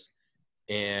was,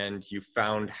 and you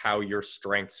found how your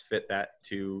strengths fit that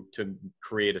to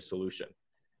create a solution.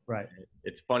 Right.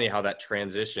 It's funny how that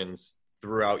transitions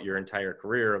throughout your entire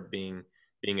career of being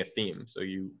a theme. So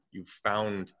you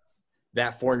found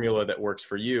that formula that works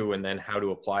for you, and then how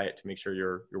to apply it to make sure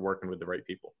you're working with the right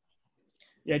people.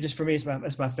 Yeah, just for me, it's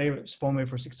my favorite formula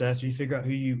for success. You figure out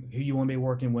who you want to be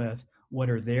working with, what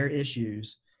are their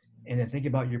issues, and then think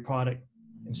about your product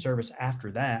and service after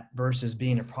that versus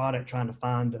being a product trying to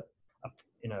find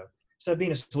instead of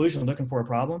being a solution looking for a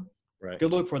problem, right? Go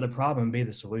look for the problem and be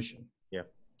the solution. Yeah.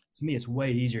 To me, it's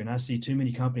way easier. And I see too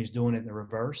many companies doing it in the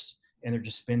reverse, and they're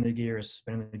just spinning the gears,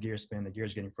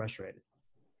 getting frustrated.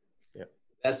 Yeah.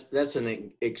 That's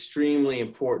an extremely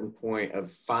important point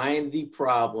of find the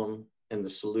problem and the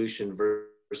solution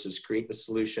versus create the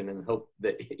solution and hope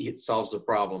that it solves the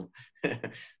problem.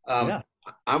 Yeah.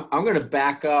 I'm going to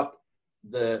back up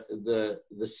the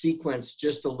sequence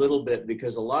just a little bit,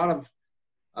 because a lot of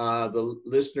the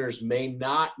listeners may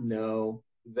not know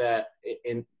that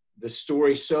in the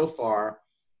story so far,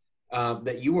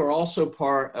 that you were also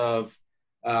part of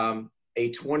a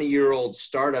 20-year-old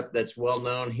startup that's well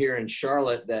known here in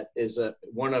Charlotte that is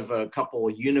one of a couple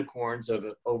of unicorns of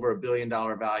over $1 billion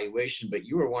valuation, but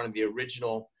you were one of the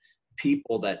original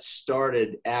people that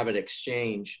started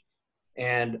AvidXchange.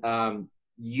 And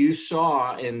you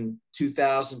saw in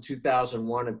 2000,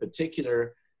 2001 in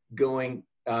particular, going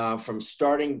from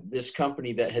starting this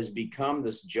company that has become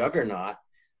this juggernaut.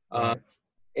 Right.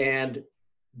 And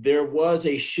there was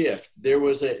a shift.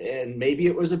 And maybe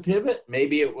it was a pivot.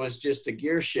 Maybe it was just a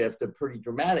gear shift, a pretty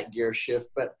dramatic gear shift.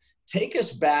 But take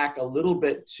us back a little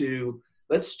bit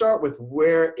let's start with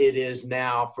where it is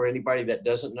now for anybody that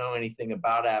doesn't know anything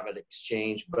about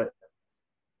AvidXchange. But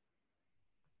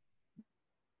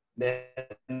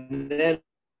then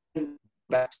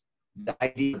back to the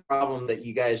idea problem that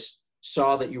you guys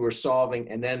saw that you were solving,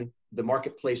 and then the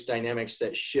marketplace dynamics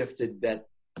that shifted that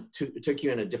took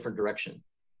you in a different direction.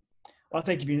 Well, I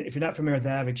think if you're not familiar with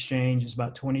AvidXchange, it's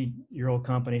about a 20-year-old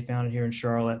company founded here in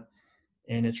Charlotte,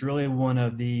 and it's really one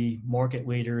of the market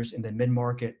leaders in the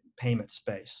mid-market payment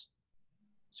space.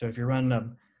 So if you're running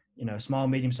a small,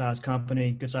 medium-sized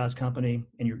company, good-sized company,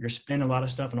 and you're spending a lot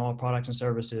of stuff on all products and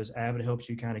services, Avid helps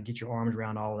you kind of get your arms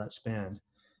around all of that spend.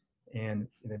 And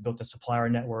they built a supplier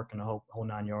network and a whole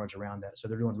 9 yards around that. So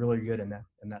they're doing really good in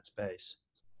that space.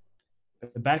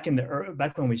 But back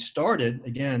when we started,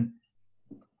 again,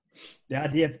 The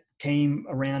idea came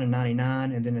around in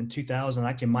 99. And then in 2000,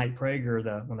 actually Mike Prager,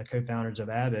 one of the co-founders of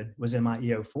Avid, was in my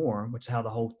EO forum, which is how the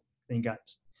whole thing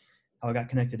how I got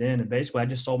connected in. And basically I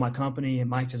just sold my company, and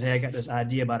Mike says, hey, I got this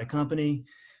idea about a company.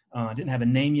 I didn't have a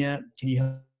name yet. Can you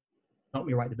help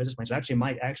me write the business plan? So actually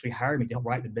Mike actually hired me to help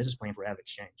write the business plan for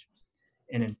AvidXchange.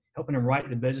 And in helping him write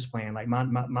the business plan, like my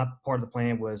part of the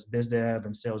plan was biz dev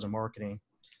and sales and marketing.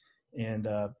 And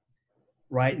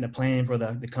writing the plan for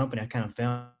the company, I kind of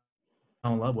fell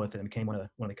in love with it and became one of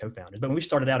the co-founders. But when we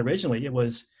started out originally, it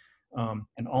was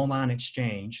an online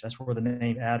exchange. That's where the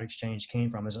name AvidXchange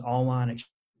came from. It's an online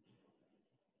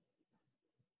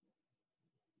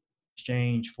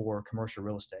exchange for commercial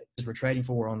real estate. Because we're trading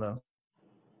for on the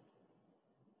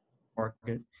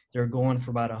market, they're going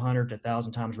for about 100 to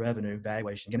 1,000 times revenue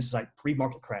valuation. Again, this is like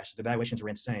pre-market crash. The valuations were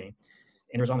insane.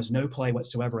 And there was almost no play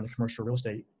whatsoever in the commercial real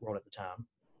estate world at the time.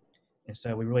 And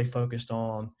so we really focused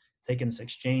on taking this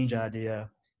exchange idea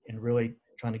and really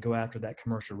trying to go after that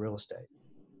commercial real estate.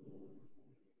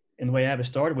 And the way Avid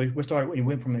started, we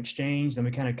went from exchange, then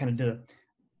we kind of did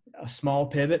a small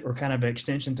pivot, or kind of an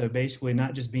extension to basically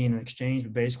not just being an exchange,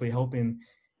 but basically helping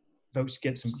folks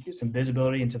get some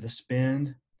visibility into the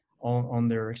spend on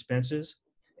their expenses.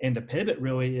 And the pivot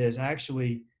really is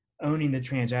actually owning the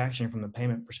transaction from the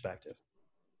payment perspective.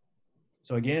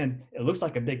 So again, it looks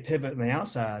like a big pivot on the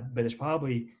outside, but it's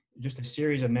probably just a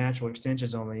series of natural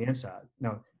extensions on the inside.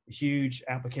 Now, a huge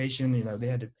application, they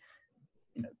had to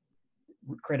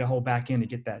create a whole back end to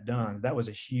get that done. That was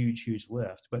a huge, huge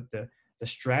lift. But the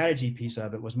strategy piece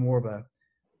of it was more of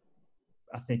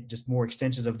I think just more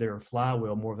extensions of their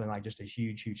flywheel, more than like just a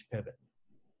huge, huge pivot.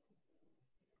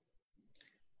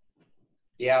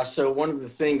 Yeah. So one of the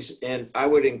things, and I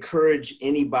would encourage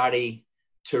anybody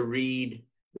to read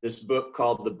this book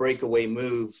called The Breakaway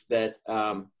Move that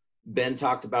Ben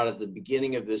talked about at the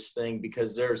beginning of this thing,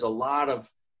 because there's a lot of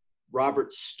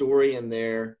Robert's story in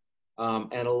there,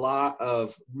 and a lot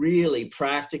of really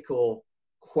practical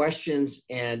questions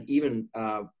and even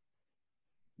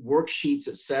worksheets,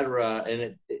 etc.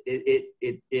 And it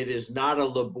is not a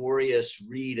laborious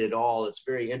read at all. It's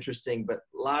very interesting, but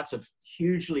lots of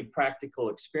hugely practical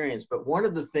experience. But one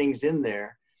of the things in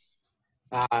there,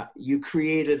 you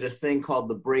created a thing called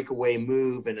the Breakaway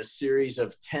Move in a series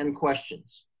of 10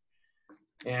 questions.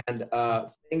 And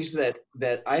things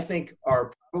that I think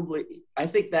are I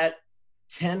think that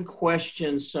 10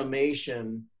 question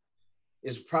summation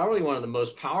is probably one of the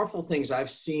most powerful things I've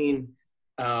seen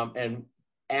and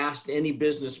asked any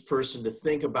business person to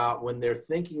think about when they're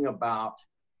thinking about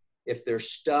if they're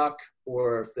stuck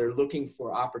or if they're looking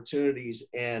for opportunities.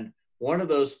 And one of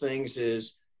those things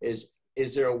is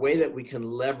there a way that we can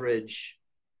leverage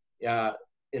an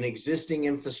existing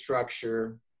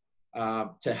infrastructure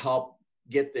to help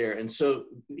get there? And so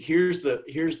here's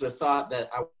the thought that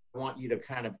I want you to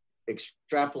kind of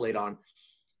extrapolate on.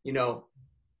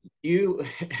 You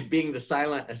being the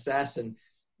silent assassin,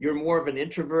 you're more of an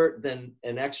introvert than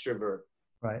an extrovert.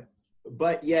 Right.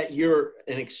 But yet you're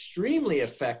an extremely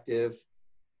effective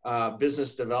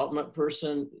business development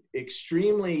person,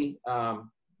 extremely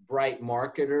bright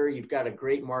marketer. You've got a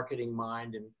great marketing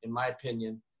mind, in my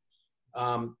opinion.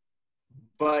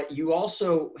 But you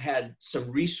also had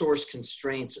some resource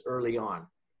constraints early on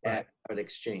at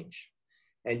Exchange.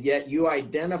 And yet you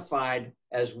identified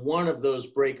as one of those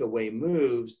breakaway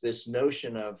moves, this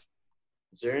notion of,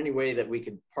 is there any way that we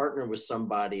could partner with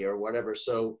somebody or whatever?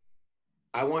 So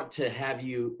I want to have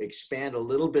you expand a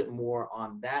little bit more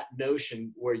on that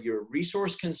notion where you're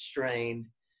resource constrained,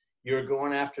 you're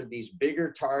going after these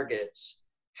bigger targets.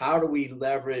 How do we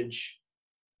leverage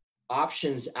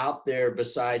options out there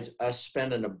besides us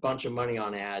spending a bunch of money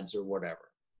on ads or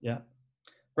whatever? Yeah,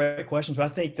 great question. So I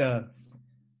think the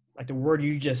word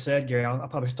you just said, Gary, I'll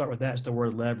probably start with that. It's the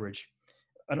word leverage.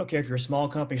 I don't care if you're a small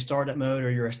company, startup mode,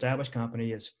 or you're an established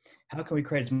company. It's how can we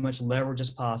create as much leverage as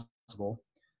possible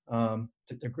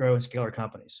to grow and scale our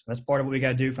companies? That's part of what we got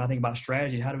to do. If I think about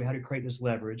strategy, how do we create this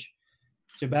leverage?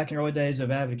 So back in the early days of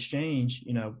AvidXchange,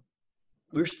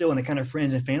 we were still in the kind of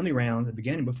friends and family round at the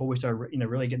beginning before we started,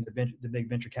 really getting the big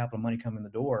venture capital money coming in the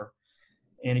door.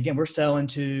 And again, we're selling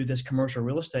to this commercial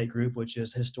real estate group, which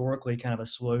is historically kind of a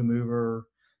slow mover,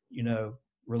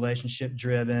 relationship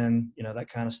driven, that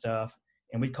kind of stuff.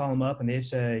 And we'd call them up and they'd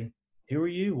say, who are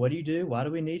you? What do you do? Why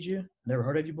do we need you? Never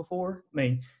heard of you before. I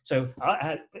mean, so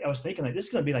I was thinking like, this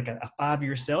is going to be like a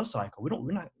 5-year sales cycle.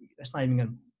 That's not even going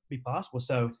to be possible.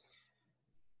 So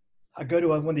I go to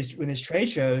one of these trade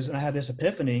shows and I had this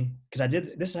epiphany, because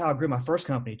this is how I grew my first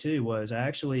company too, was I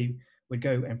actually would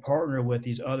go and partner with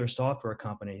these other software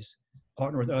companies,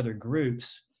 partner with other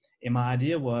groups. And my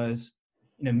idea was,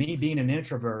 me being an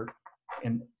introvert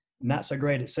and not so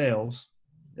great at sales,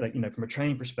 like, from a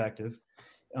training perspective,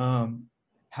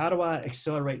 how do I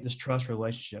accelerate this trust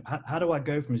relationship? How do I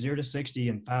go from 0 to 60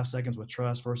 in 5 seconds with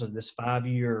trust versus this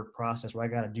 5-year process where I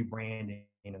got to do branding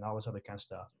and all this other kind of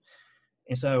stuff?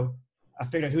 And so I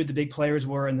figured out who the big players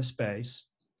were in the space.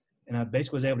 And I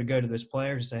basically was able to go to those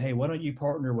players and say, hey, why don't you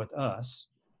partner with us?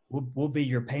 We'll be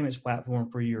your payments platform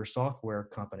for your software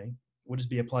company. We'll just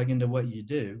be a plug into what you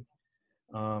do.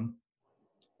 And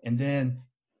then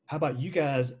how about you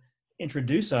guys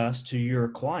introduce us to your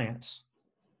clients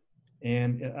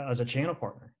and as a channel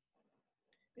partner?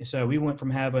 And so we went from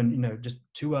having, just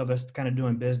 2 of us kind of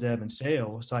doing biz dev and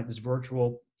sales to like this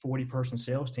virtual 40-person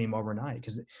sales team overnight.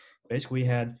 Because basically we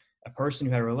had a person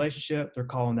who had a relationship. They're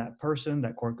calling that person,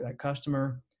 that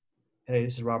customer. Hey,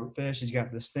 this is Robert Fish. He's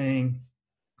got this thing.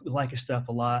 We like his stuff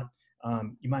a lot.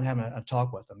 You might have a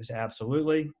talk with them. He said,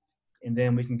 absolutely. And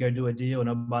then we can go do a deal. And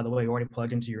oh, by the way, you already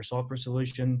plugged into your software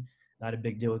solution. Not a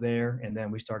big deal there. And then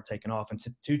we started taking off. And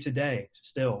to today,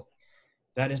 still,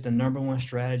 that is the number one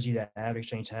strategy that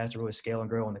AvidXchange has to really scale and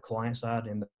grow on the client side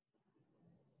and the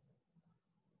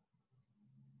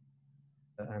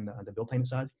bill payment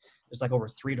side. There's like over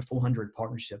 300 to 400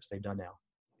 partnerships they've done now.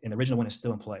 And the original one is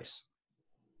still in place.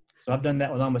 So I've done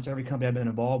that with almost every company I've been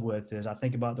involved with. Is I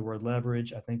think about the word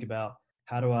leverage. I think about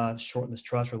how do I shorten this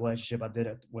trust relationship. I did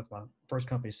it with my first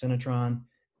company, Cinetron,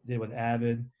 did it with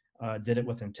Avid, did it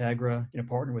with Integra,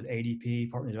 partnered with ADP,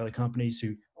 partnered with other companies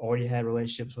who already had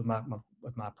relationships with my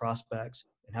prospects.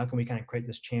 And how can we kind of create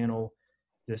this channel,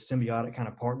 this symbiotic kind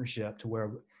of partnership to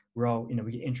where we're all,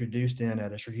 we get introduced in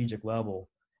at a strategic level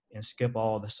and skip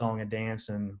all the song and dance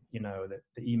and, the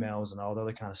emails and all the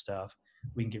other kind of stuff.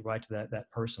 We can get right to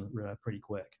that person pretty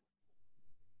quick.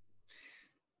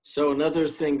 So another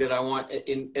thing that I want,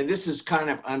 and this is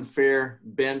kind of unfair,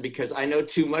 Ben, because I know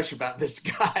too much about this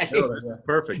guy. No, this is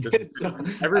perfect. This is, so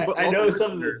I know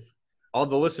some of the... All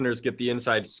the listeners get the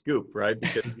inside scoop, right?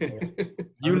 Because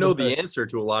you know the answer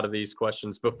to a lot of these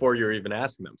questions before you're even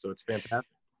asking them. So it's fantastic.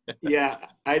 Yeah,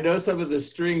 I know some of the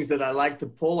strings that I like to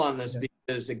pull on this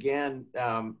because, again,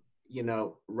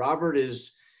 Robert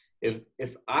is,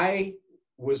 if I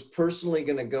was personally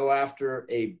going to go after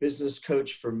a business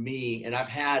coach for me, and I've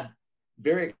had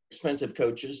very expensive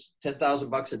coaches,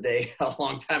 $10,000 a day a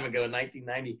long time ago in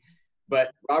 1990,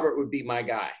 but Robert would be my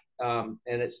guy. And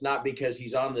it's not because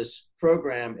he's on this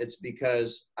program. It's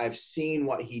because I've seen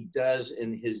what he does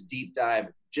in his deep dive,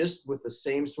 just with the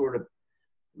same sort of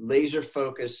laser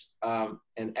focus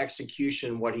and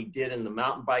execution, what he did in the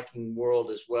mountain biking world,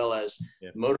 as well as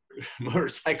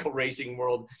motorcycle racing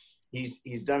world.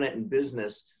 He's done it in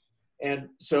business. And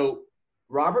so,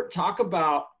 Robert, talk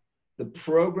about the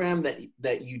program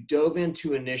that you dove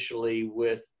into initially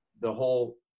with the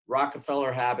whole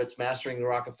Rockefeller habits, mastering the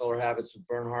Rockefeller habits of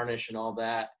Verne Harnish and all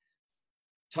that.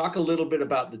 Talk a little bit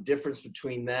about the difference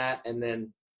between that, and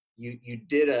then you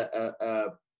did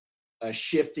a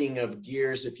shifting of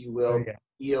gears, if you will,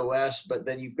 EOS, but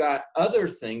then you've got other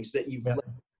things that you've laid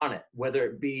on it, whether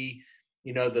it be,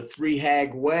 the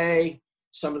 3HAG way,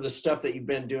 some of the stuff that you've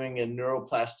been doing in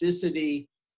neuroplasticity.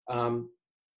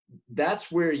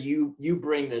 That's where you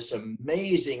bring this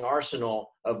amazing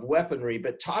arsenal of weaponry,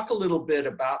 but talk a little bit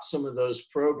about some of those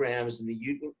programs and the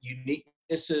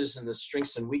uniquenesses and the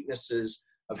strengths and weaknesses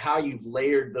of how you've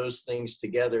layered those things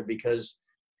together, because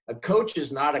a coach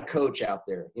is not a coach out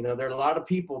there. There are a lot of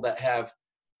people that have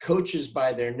coaches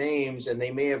by their names, and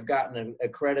they may have gotten an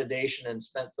accreditation and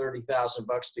spent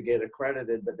 $30,000 to get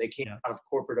accredited, but they came out of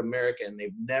corporate America and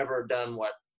they've never done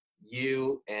what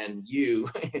you and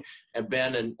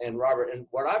Ben and Robert and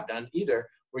what I've done either,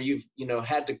 where you've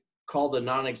had to call the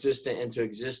non-existent into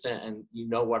existent, and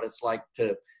what it's like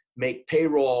to make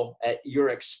payroll at your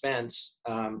expense.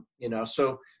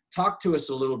 So talk to us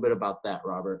a little bit about that,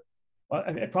 Robert. Well,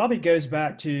 it probably goes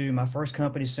back to my first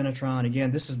company, Cinetron.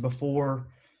 Again, this is before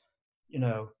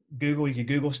Google. You could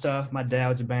Google stuff. My dad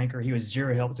was a banker. He was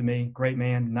zero help to me. Great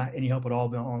man, not any help at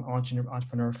all on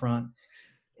entrepreneur front.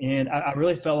 And I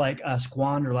really felt like I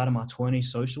squandered a lot of my 20s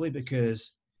socially,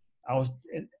 because I was,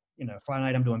 Friday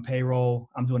night I'm doing payroll.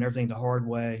 I'm doing everything the hard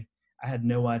way. I had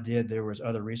no idea there was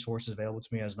other resources available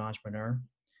to me as an entrepreneur.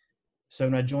 So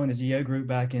when I joined the EO group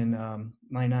back in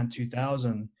 99,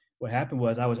 2000, what happened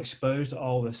was I was exposed to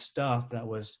all this stuff that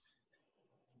was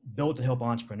built to help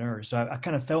entrepreneurs. So I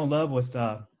kind of fell in love with,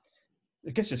 I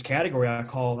guess this category I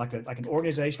call like an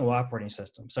organizational operating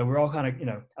system. So we're all kind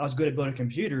of, I was good at building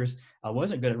computers. I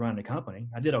wasn't good at running a company.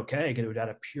 I did okay because it was out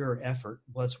of pure effort,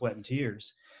 blood, sweat, and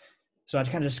tears. So I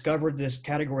kind of discovered this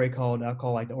category I call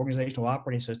like the organizational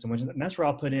operating system, and that's where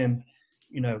I'll put in,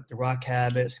 the Rock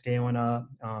Habit, Scaling Up,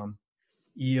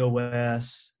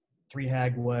 EOS,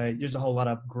 3HAG Way. There's a whole lot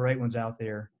of great ones out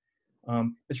there.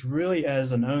 It's really,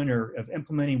 as an owner, of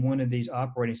implementing one of these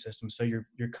operating systems so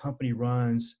your company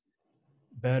runs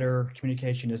better,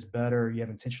 communication is better, you have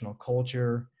intentional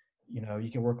culture, you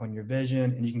can work on your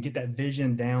vision, and you can get that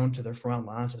vision down to the front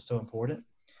lines. It's so important.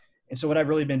 And so what I've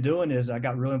really been doing is I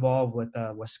got really involved with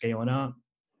Scaling Up,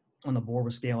 on the board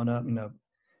with Scaling Up,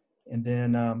 and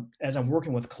then as I'm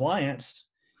working with clients,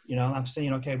 I'm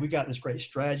saying, okay, we got this great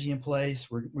strategy in place.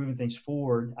 We're moving things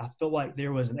forward. I feel like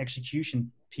there was an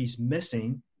execution piece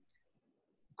missing.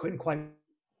 Couldn't quite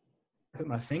put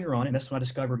my finger on it. And that's when I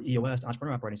discovered EOS, the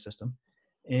Entrepreneur Operating System,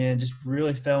 and just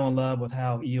really fell in love with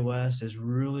how EOS is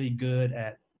really good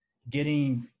at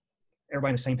getting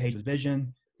everybody on the same page with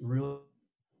vision, really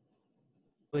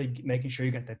making sure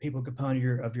you got the people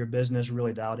component of your business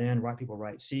really dialed in, right people,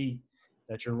 right seat,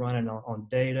 that you're running on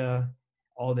data.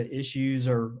 All the issues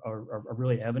are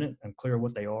really evident and clear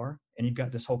what they are. And you've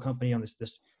got this whole company on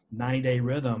this 90-day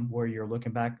rhythm where you're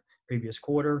looking back previous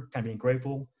quarter, kind of being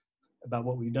grateful about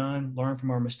what we've done, learn from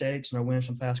our mistakes and our wins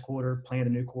from past quarter, plan the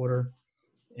new quarter,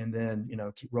 and then,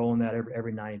 keep rolling that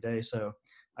every 90 days. So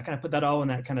I kind of put that all in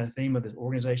that kind of theme of this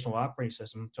organizational operating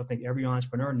system. So I think every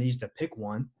entrepreneur needs to pick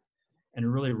one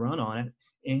and really run on it.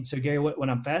 And so, Gary, what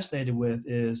I'm fascinated with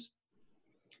is,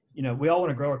 we all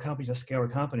want to grow our companies and scale our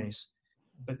companies.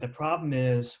 But the problem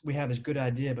is we have this good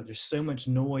idea, but there's so much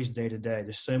noise day to day.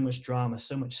 There's so much drama,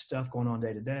 so much stuff going on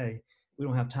day to day. We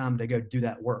don't have time to go do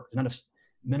that work. There's not enough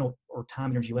mental or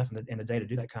time energy left in the day to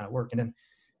do that kind of work. And then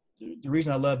the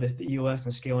reason I love the EOS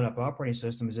and Scaling Up operating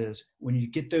systems is when you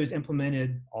get those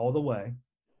implemented all the way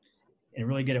and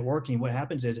really get it working, what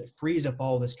happens is it frees up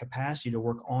all this capacity to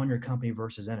work on your company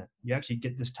versus in it. You actually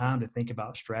get this time to think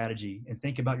about strategy and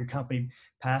think about your company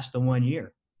past the 1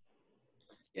 year.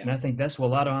 Yeah. And I think that's what a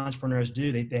lot of entrepreneurs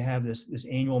do. They have this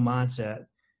annual mindset.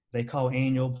 They call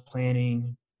annual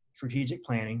planning strategic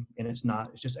planning, and it's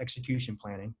not. It's just execution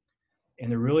planning. And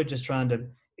they're really just trying to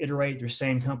iterate their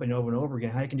same company over and over again.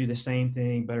 How you can do the same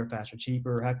thing better, faster,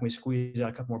 cheaper? How can we squeeze out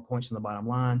a couple more points on the bottom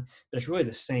line? But it's really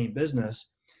the same business,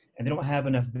 and they don't have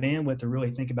enough bandwidth to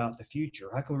really think about the future.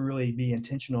 How can we really be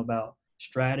intentional about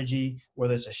strategy,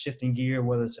 whether it's a shifting gear,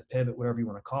 whether it's a pivot, whatever you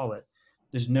want to call it?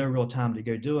 There's no real time to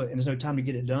go do it. And there's no time to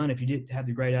get it done if you didn't have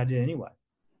the great idea anyway.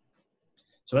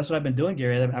 So that's what I've been doing,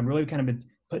 Gary. I've really kind of been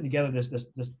putting together this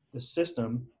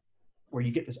system where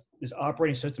you get this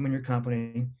operating system in your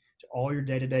company. So all your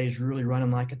day-to-day is really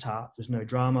running like a top. There's no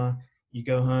drama. You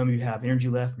go home, you have energy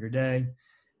left in your day.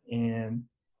 And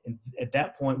at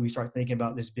that point, we start thinking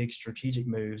about these big strategic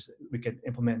moves that we could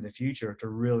implement in the future to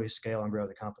really scale and grow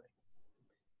the company.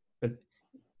 But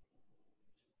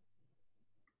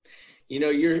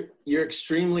you're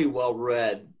extremely well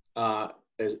read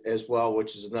as well,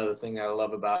 which is another thing I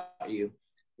love about you.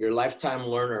 You're a lifetime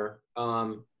learner.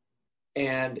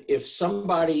 And if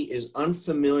somebody is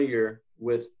unfamiliar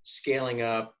with Scaling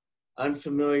Up,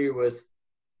 unfamiliar with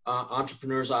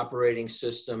Entrepreneur's Operating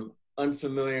System,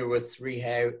 unfamiliar with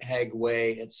 3HAG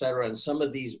Way, et cetera, and some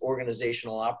of these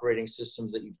organizational operating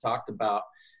systems that you've talked about,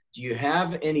 do you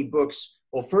have any books?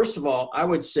 Well, first of all, I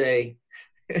would say,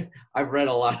 I've read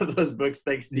a lot of those books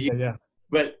thanks to you. Yeah.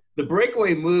 But the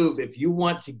Breakaway Move, if you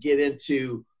want to get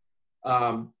into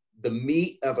the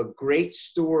meat of a great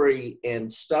story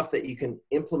and stuff that you can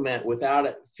implement without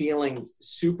it feeling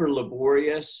super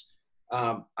laborious,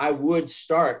 I would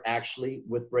start actually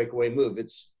with Breakaway Move.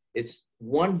 It's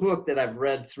one book that I've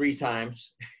read 3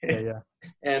 times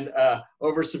and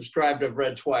oversubscribed I've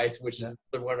read twice, which is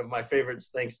one of my favorites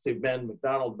thanks to Ben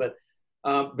McDonald. But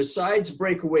besides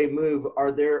Breakaway Move,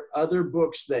 are there other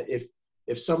books that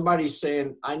if somebody's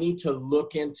saying, I need to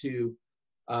look into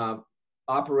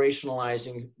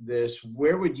operationalizing this,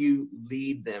 where would you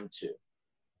lead them to?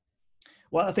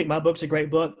 Well, I think my book's a great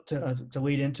book to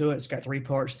lead into it. It's got 3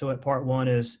 parts to it. Part 1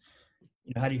 is,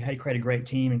 how do you create a great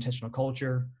team, intentional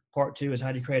culture. Part 2 is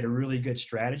how do you create a really good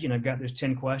strategy. And I've got those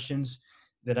 10 questions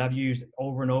that I've used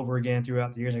over and over again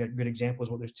throughout the years. I got good examples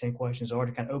of what those 10 questions are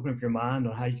to kind of open up your mind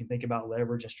on how you can think about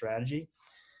leverage and strategy.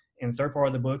 And the third part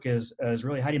of the book is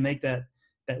really how do you make that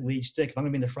lead stick? If I'm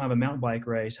going to be in the front of a mountain bike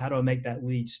race, how do I make that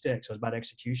lead stick? So it's about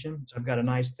execution. So I've got a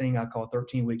nice thing I call a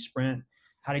 13-week sprint.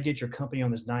 How to get your company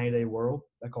on this 90-day world.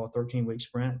 I call a 13-week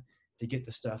sprint to get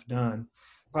the stuff done.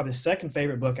 Probably the second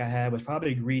favorite book I had was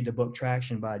probably read the book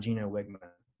Traction by Gino Wickman.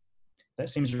 That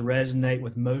seems to resonate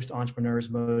with most entrepreneurs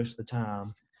most of the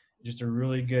time. Just a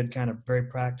really good kind of very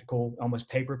practical, almost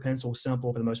paper, pencil,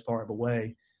 simple for the most part of a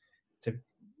way to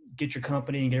get your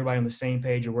company and get everybody on the same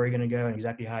page of where you're going to go and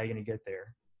exactly how you're going to get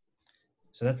there.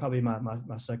 So that's probably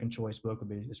my second choice book would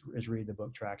be is read the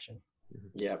book Traction.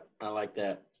 Yep, I like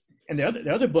that. And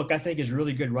the other book I think is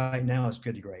really good right now is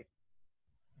Good to Great.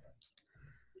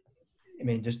 I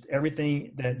mean, just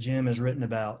everything that Jim has written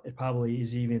about, it probably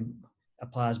is even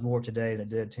applies more today than it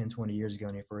did 10, 20 years ago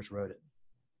when he first wrote it.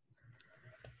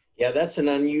 Yeah, that's an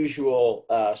unusual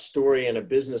story in a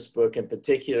business book in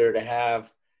particular to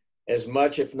have as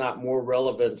much, if not more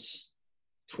relevance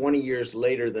 20 years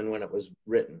later than when it was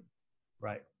written.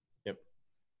 Right. Yep.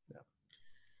 Yeah.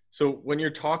 So when you're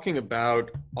talking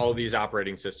about all these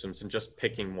operating systems and just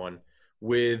picking one,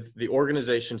 with the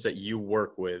organizations that you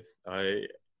work with,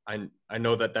 I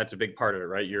know that that's a big part of it,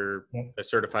 right? You're a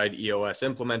certified EOS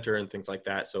implementer and things like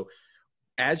that. So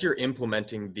as you're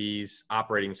implementing these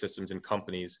operating systems in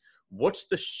companies, what's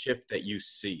the shift that you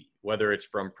see, whether it's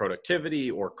from productivity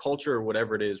or culture or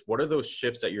whatever it is? What are those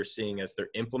shifts that you're seeing as they're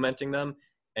implementing them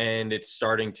and it's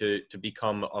starting to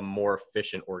become a more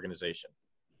efficient organization?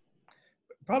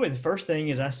 Probably the first thing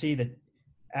is I see that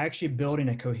actually building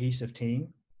a cohesive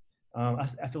team. I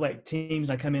feel like teams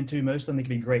I come into, most of them, they can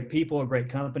be great people, a great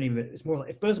company, but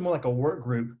it feels more like a work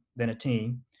group than a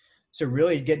team. So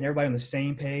really getting everybody on the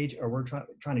same page, or we're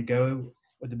trying to go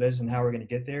with the business and how we're going to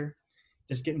get there.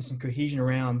 Just getting some cohesion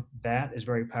around that is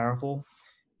very powerful.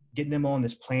 Getting them on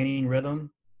this planning rhythm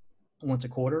once a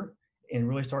quarter and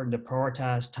really starting to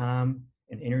prioritize time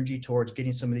and energy towards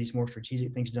getting some of these more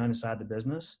strategic things done inside the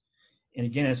business. And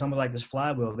again, it's almost like this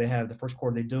flywheel. They have the first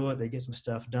quarter, they do it, they get some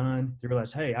stuff done. They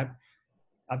realize, hey,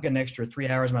 I've got an extra 3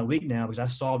 hours in my week now because I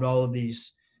solved all of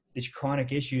these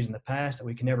chronic issues in the past that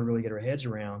we can never really get our heads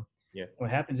around. Yeah. What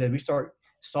happens is we start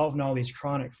solving all these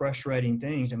chronic, frustrating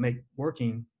things and make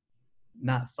working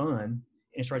not fun.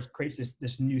 And it creates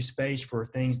this new space for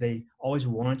things they always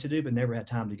wanted to do but never had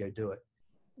time to go do it.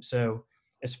 So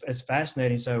it's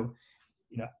fascinating. So,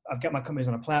 I've got my companies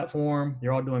on a platform.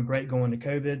 They're all doing great going to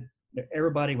COVID.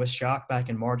 Everybody was shocked back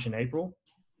in March and April.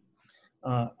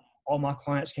 All my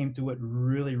clients came through it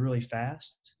really, really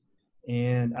fast.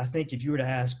 And I think if you were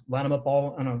to line them up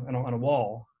all on a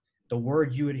wall, the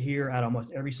word you would hear out of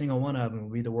almost every single one of them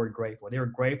would be the word grateful. They were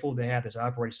grateful they had this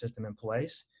operating system in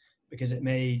place because it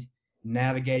made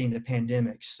navigating the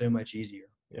pandemic so much easier.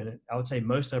 And I would say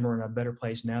most of them are in a better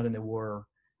place now than they were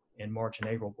in March and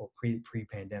April or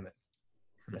pre-pandemic.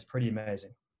 That's pretty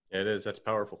amazing. Yeah, it is. That's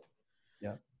powerful.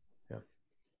 Yeah. Yeah.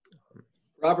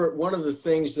 Robert, one of the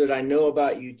things that I know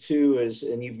about you too is,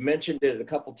 and you've mentioned it a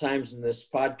couple times in this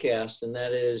podcast, and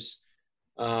that is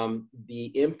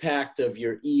the impact of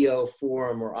your EO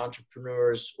forum or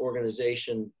Entrepreneurs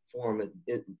Organization Forum.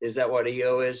 Is that what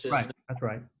EO is? Right. That's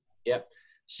right. Yep.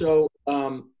 So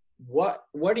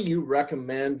what do you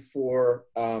recommend for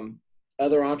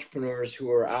other entrepreneurs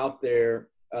who are out there,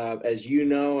 as you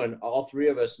know, and all three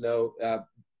of us know,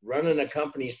 running a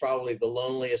company is probably the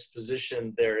loneliest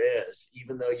position there is.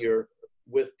 Even though you're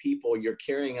with people, you're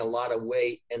carrying a lot of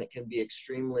weight and it can be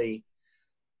extremely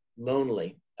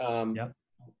lonely. Yep.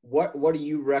 What do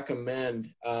you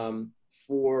recommend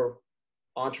for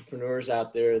entrepreneurs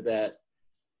out there that,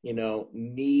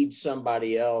 need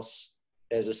somebody else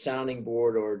as a sounding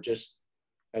board or just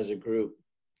as a group?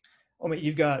 I mean,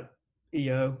 you've got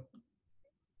EO,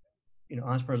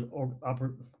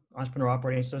 Entrepreneur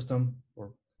Operating System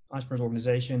or Entrepreneurs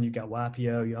Organization. You've got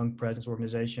YPO, Young Presidents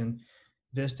Organization,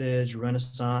 Vistage,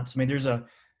 Renaissance. I mean,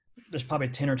 there's probably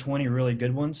 10 or 20 really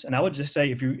good ones. And I would just say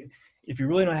if you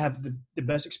really don't have the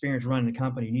best experience running a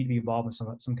company, you need to be involved in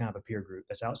some kind of a peer group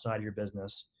that's outside of your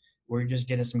business, where you're just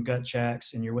getting some gut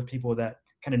checks and you're with people that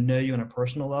kind of know you on a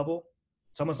personal level.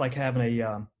 It's almost like having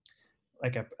a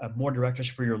board of directors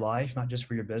for your life, not just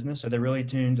for your business. So they're really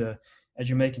tuned to, as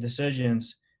you're making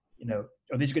decisions,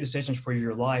 are these good decisions for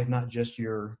your life, not just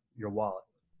your wallet,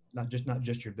 not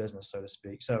just your business, so to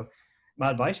speak. So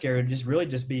my advice, Gary, would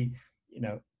just be,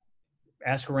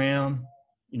 ask around.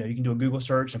 You can do a Google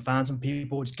search and find some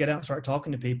people. Just get out and start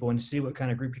talking to people and see what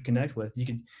kind of group you connect with. You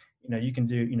can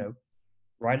do,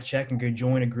 write a check and go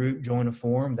join a group, join a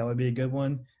forum. That would be a good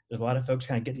one. There's a lot of folks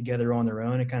kind of get together on their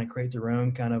own and kind of create their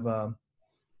own kind of,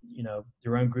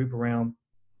 their own group around,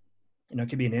 it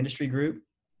could be an industry group.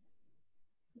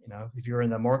 If you're in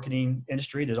the marketing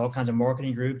industry, there's all kinds of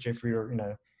marketing groups. If you're,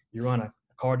 you run a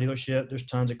car dealership, there's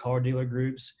tons of car dealer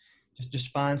groups.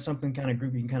 Just find something kind of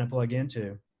group you can kind of plug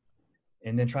into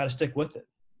and then try to stick with it.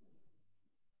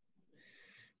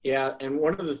 Yeah. And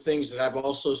one of the things that I've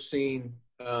also seen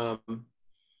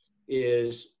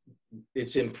is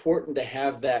it's important to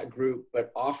have that group,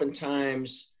 but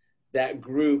oftentimes that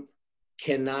group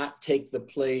cannot take the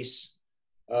place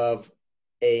of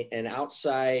an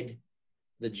outside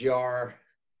the jar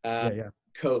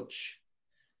coach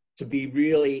to be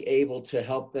really able to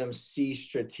help them see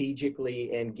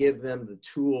strategically and give them the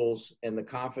tools and the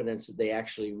confidence that they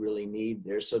actually really need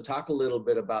there. So talk a little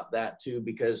bit about that too,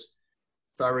 because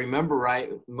if I remember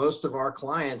right, most of our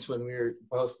clients, when we were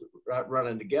both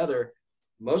running together,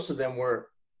 most of them were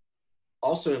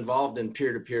also involved in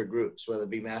peer-to-peer groups, whether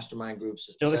it be mastermind groups.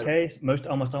 Still the case.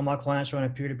 Almost all my clients run a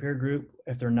peer-to-peer group.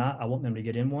 If they're not, I want them to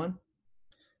get in one.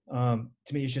 To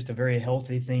me, it's just a very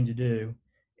healthy thing to do.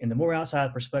 And the more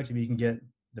outside perspective you can get,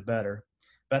 the better.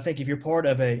 But I think if you're part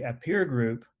of a peer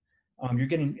group,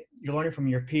 you're learning from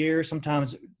your peers.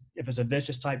 Sometimes if it's a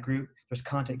vicious type group, there's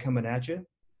content coming at you.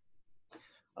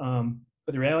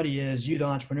 But the reality is you, the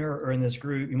entrepreneur, are in this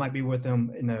group. You might be with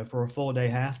them, for a full day,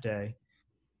 half day.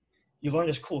 You learn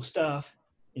this cool stuff,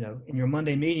 in your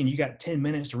Monday meeting, you got 10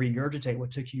 minutes to regurgitate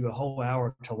what took you a whole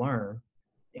hour to learn.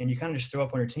 And you kind of just throw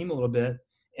up on your team a little bit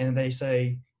and they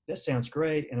say, this sounds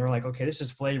great. And they're like, okay, this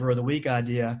is flavor of the week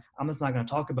idea. I'm just not going to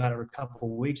talk about it for a couple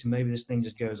of weeks and maybe this thing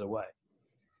just goes away.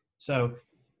 So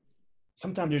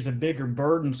sometimes there's a bigger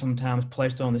burden sometimes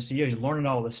placed on the CEOs learning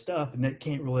all this stuff and they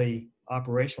can't really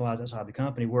operationalize outside the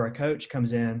company, where a coach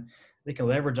comes in, they can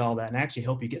leverage all that and actually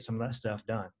help you get some of that stuff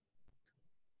done.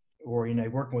 Or,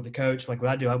 working with the coach, like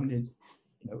what I do,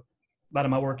 a lot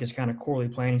of my work is kind of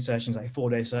quarterly planning sessions, like full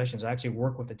day sessions. I actually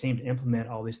work with the team to implement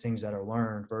all these things that are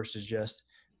learned versus just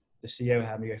the CEO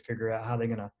having to figure out how they're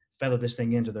going to feather this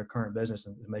thing into their current business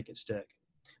and make it stick.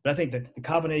 But I think that the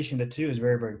combination of the two is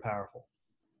very, very powerful.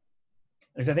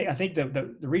 Because I think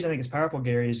the reason I think it's powerful,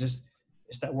 Gary, is just,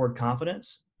 it's that word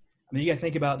confidence. I mean, you got to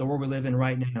think about the world we live in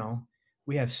right now.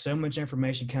 We have so much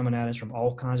information coming at us from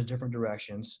all kinds of different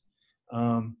directions.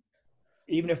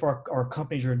 Even if our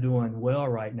companies are doing well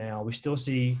right now, we still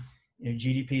see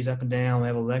GDP's up and down. We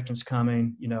have elections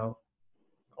coming,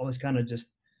 all this kind of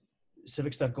just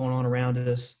civic stuff going on around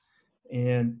us,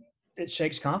 and it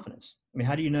shakes confidence. I mean,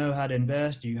 how do you know how to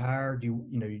invest? Do you hire? Do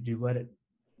you let it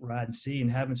ride and see? And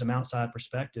having some outside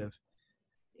perspective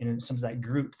and some of that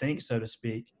group think, so to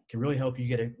speak, can really help you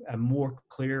get a more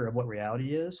clear of what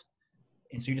reality is,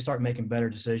 and so you just start making better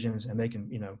decisions and making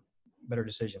better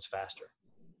decisions faster.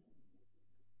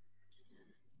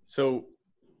 So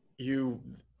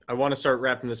I want to start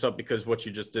wrapping this up, because what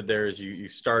you just did there is you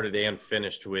started and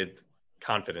finished with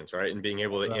confidence, right? And being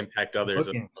able to impact others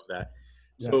of that.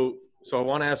 Yeah. So I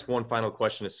want to ask one final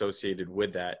question associated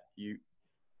with that.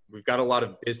 We've got a lot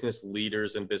of business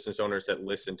leaders and business owners that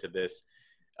listen to this.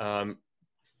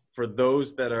 For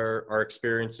those that are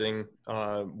experiencing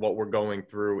what we're going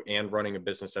through and running a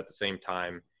business at the same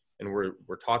time, and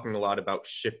we're talking a lot about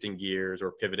shifting gears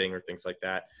or pivoting or things like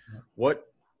that, what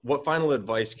final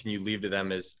advice can you leave to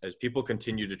them as people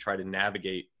continue to try to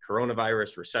navigate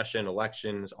coronavirus, recession,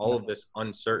 elections, all of this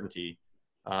uncertainty,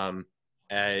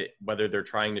 whether they're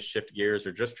trying to shift gears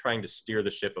or just trying to steer the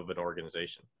ship of an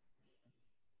organization?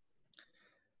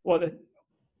 Well,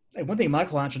 one thing my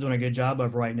clients are doing a good job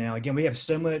of right now, again, we have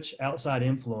so much outside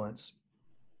influence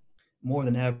more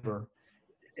than ever,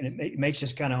 and it makes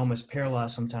us kind of almost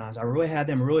paralyzed sometimes. I really had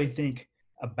them really think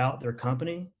about their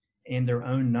company and their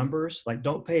own numbers. Like,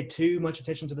 don't pay too much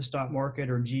attention to the stock market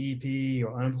or GDP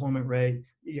or unemployment rate.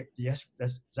 Yes,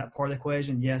 is that part of the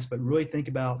equation? Yes, but really think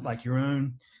about like your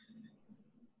own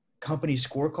company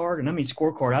scorecard. And I mean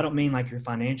scorecard, I don't mean like your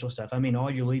financial stuff. I mean all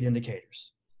your lead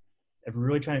indicators. If we're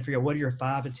really trying to figure out what are your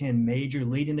 5 to 10 major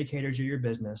lead indicators of your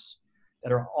business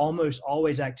that are almost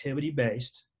always activity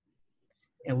based,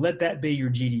 and let that be your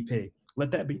GDP.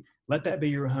 Let that be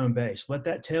your home base. Let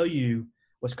that tell you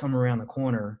what's coming around the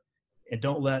corner. And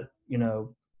don't let,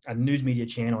 a news media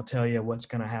channel tell you what's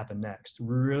going to happen next.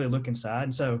 Really look inside.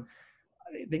 And so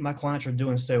I think my clients are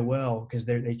doing so well because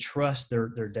they trust their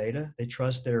data. They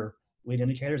trust their lead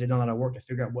indicators. They don't know how to work to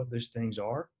figure out what those things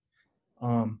are.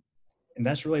 And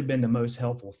that's really been the most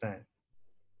helpful thing.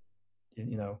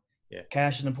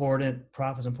 Cash is important,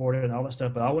 profit is important, and all that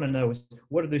stuff. But I want to know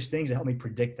what are those things that help me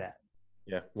predict that?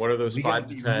 Yeah. What are those 5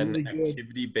 to 10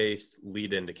 activity-based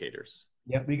lead indicators?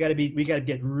 Yeah, we got to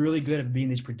get really good at being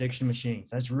these prediction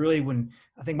machines. That's really when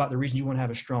I think about the reason you want to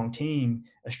have a strong team.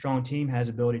 A strong team has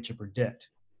ability to predict.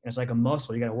 And it's like a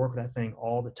muscle. You got to work with that thing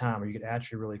all the time or you get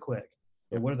atrophy really quick.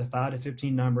 But what are the 5 to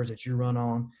 15 numbers that you run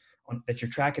on that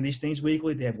you're tracking these things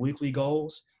weekly? They have weekly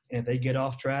goals. And if they get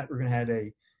off track, we're going to have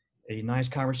a nice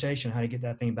conversation on how to get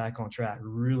that thing back on track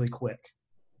really quick.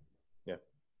 Yeah.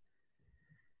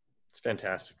 It's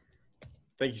fantastic.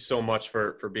 Thank you so much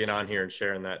for being on here and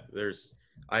sharing that.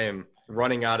 I am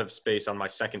running out of space on my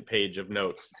second page of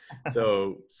notes.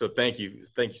 So thank you.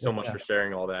 Thank you so much for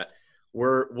sharing all that.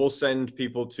 we'll send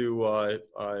people to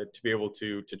be able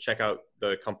to check out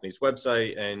the company's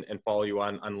website and follow you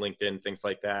on LinkedIn, things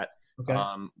like that. Okay.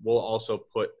 We'll also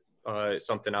put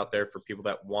something out there for people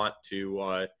that want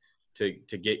to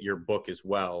get your book as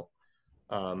well.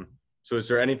 So is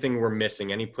there anything we're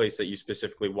missing? Any place that you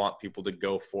specifically want people to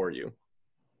go for you?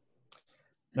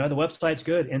 No, the website's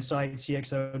good.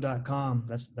 InsightCXO.com.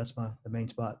 That's the main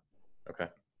spot. Okay.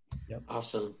 Yep.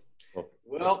 Awesome.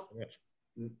 Well,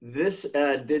 this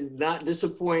did not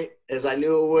disappoint, as I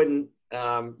knew it wouldn't.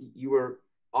 You were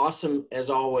awesome as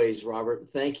always, Robert.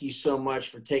 Thank you so much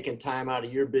for taking time out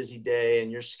of your busy day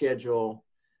and your schedule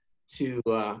to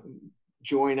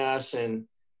join us, and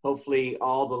hopefully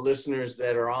all the listeners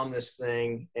that are on this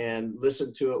thing and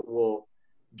listen to it will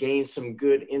gain some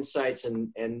good insights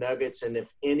and nuggets. And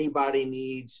if anybody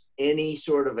needs any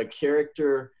sort of a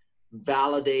character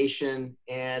validation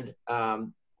and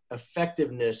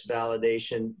effectiveness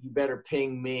validation, you better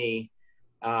ping me.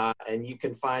 And you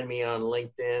can find me on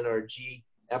LinkedIn or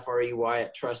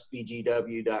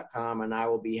GFREY@trustbgw.com, and I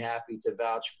will be happy to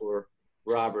vouch for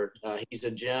Robert. He's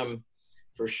a gem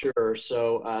for sure.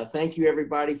 So thank you,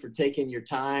 everybody, for taking your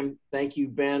time. Thank you,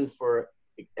 Ben, for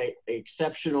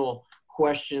exceptional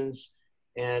questions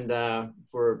and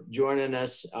for joining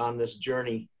us on this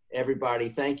journey. Everybody,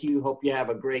 thank you. Hope you have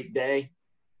a great day.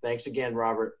 Thanks again,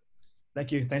 Robert.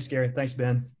 Thank you. Thanks, Gary. Thanks,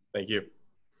 Ben. Thank you.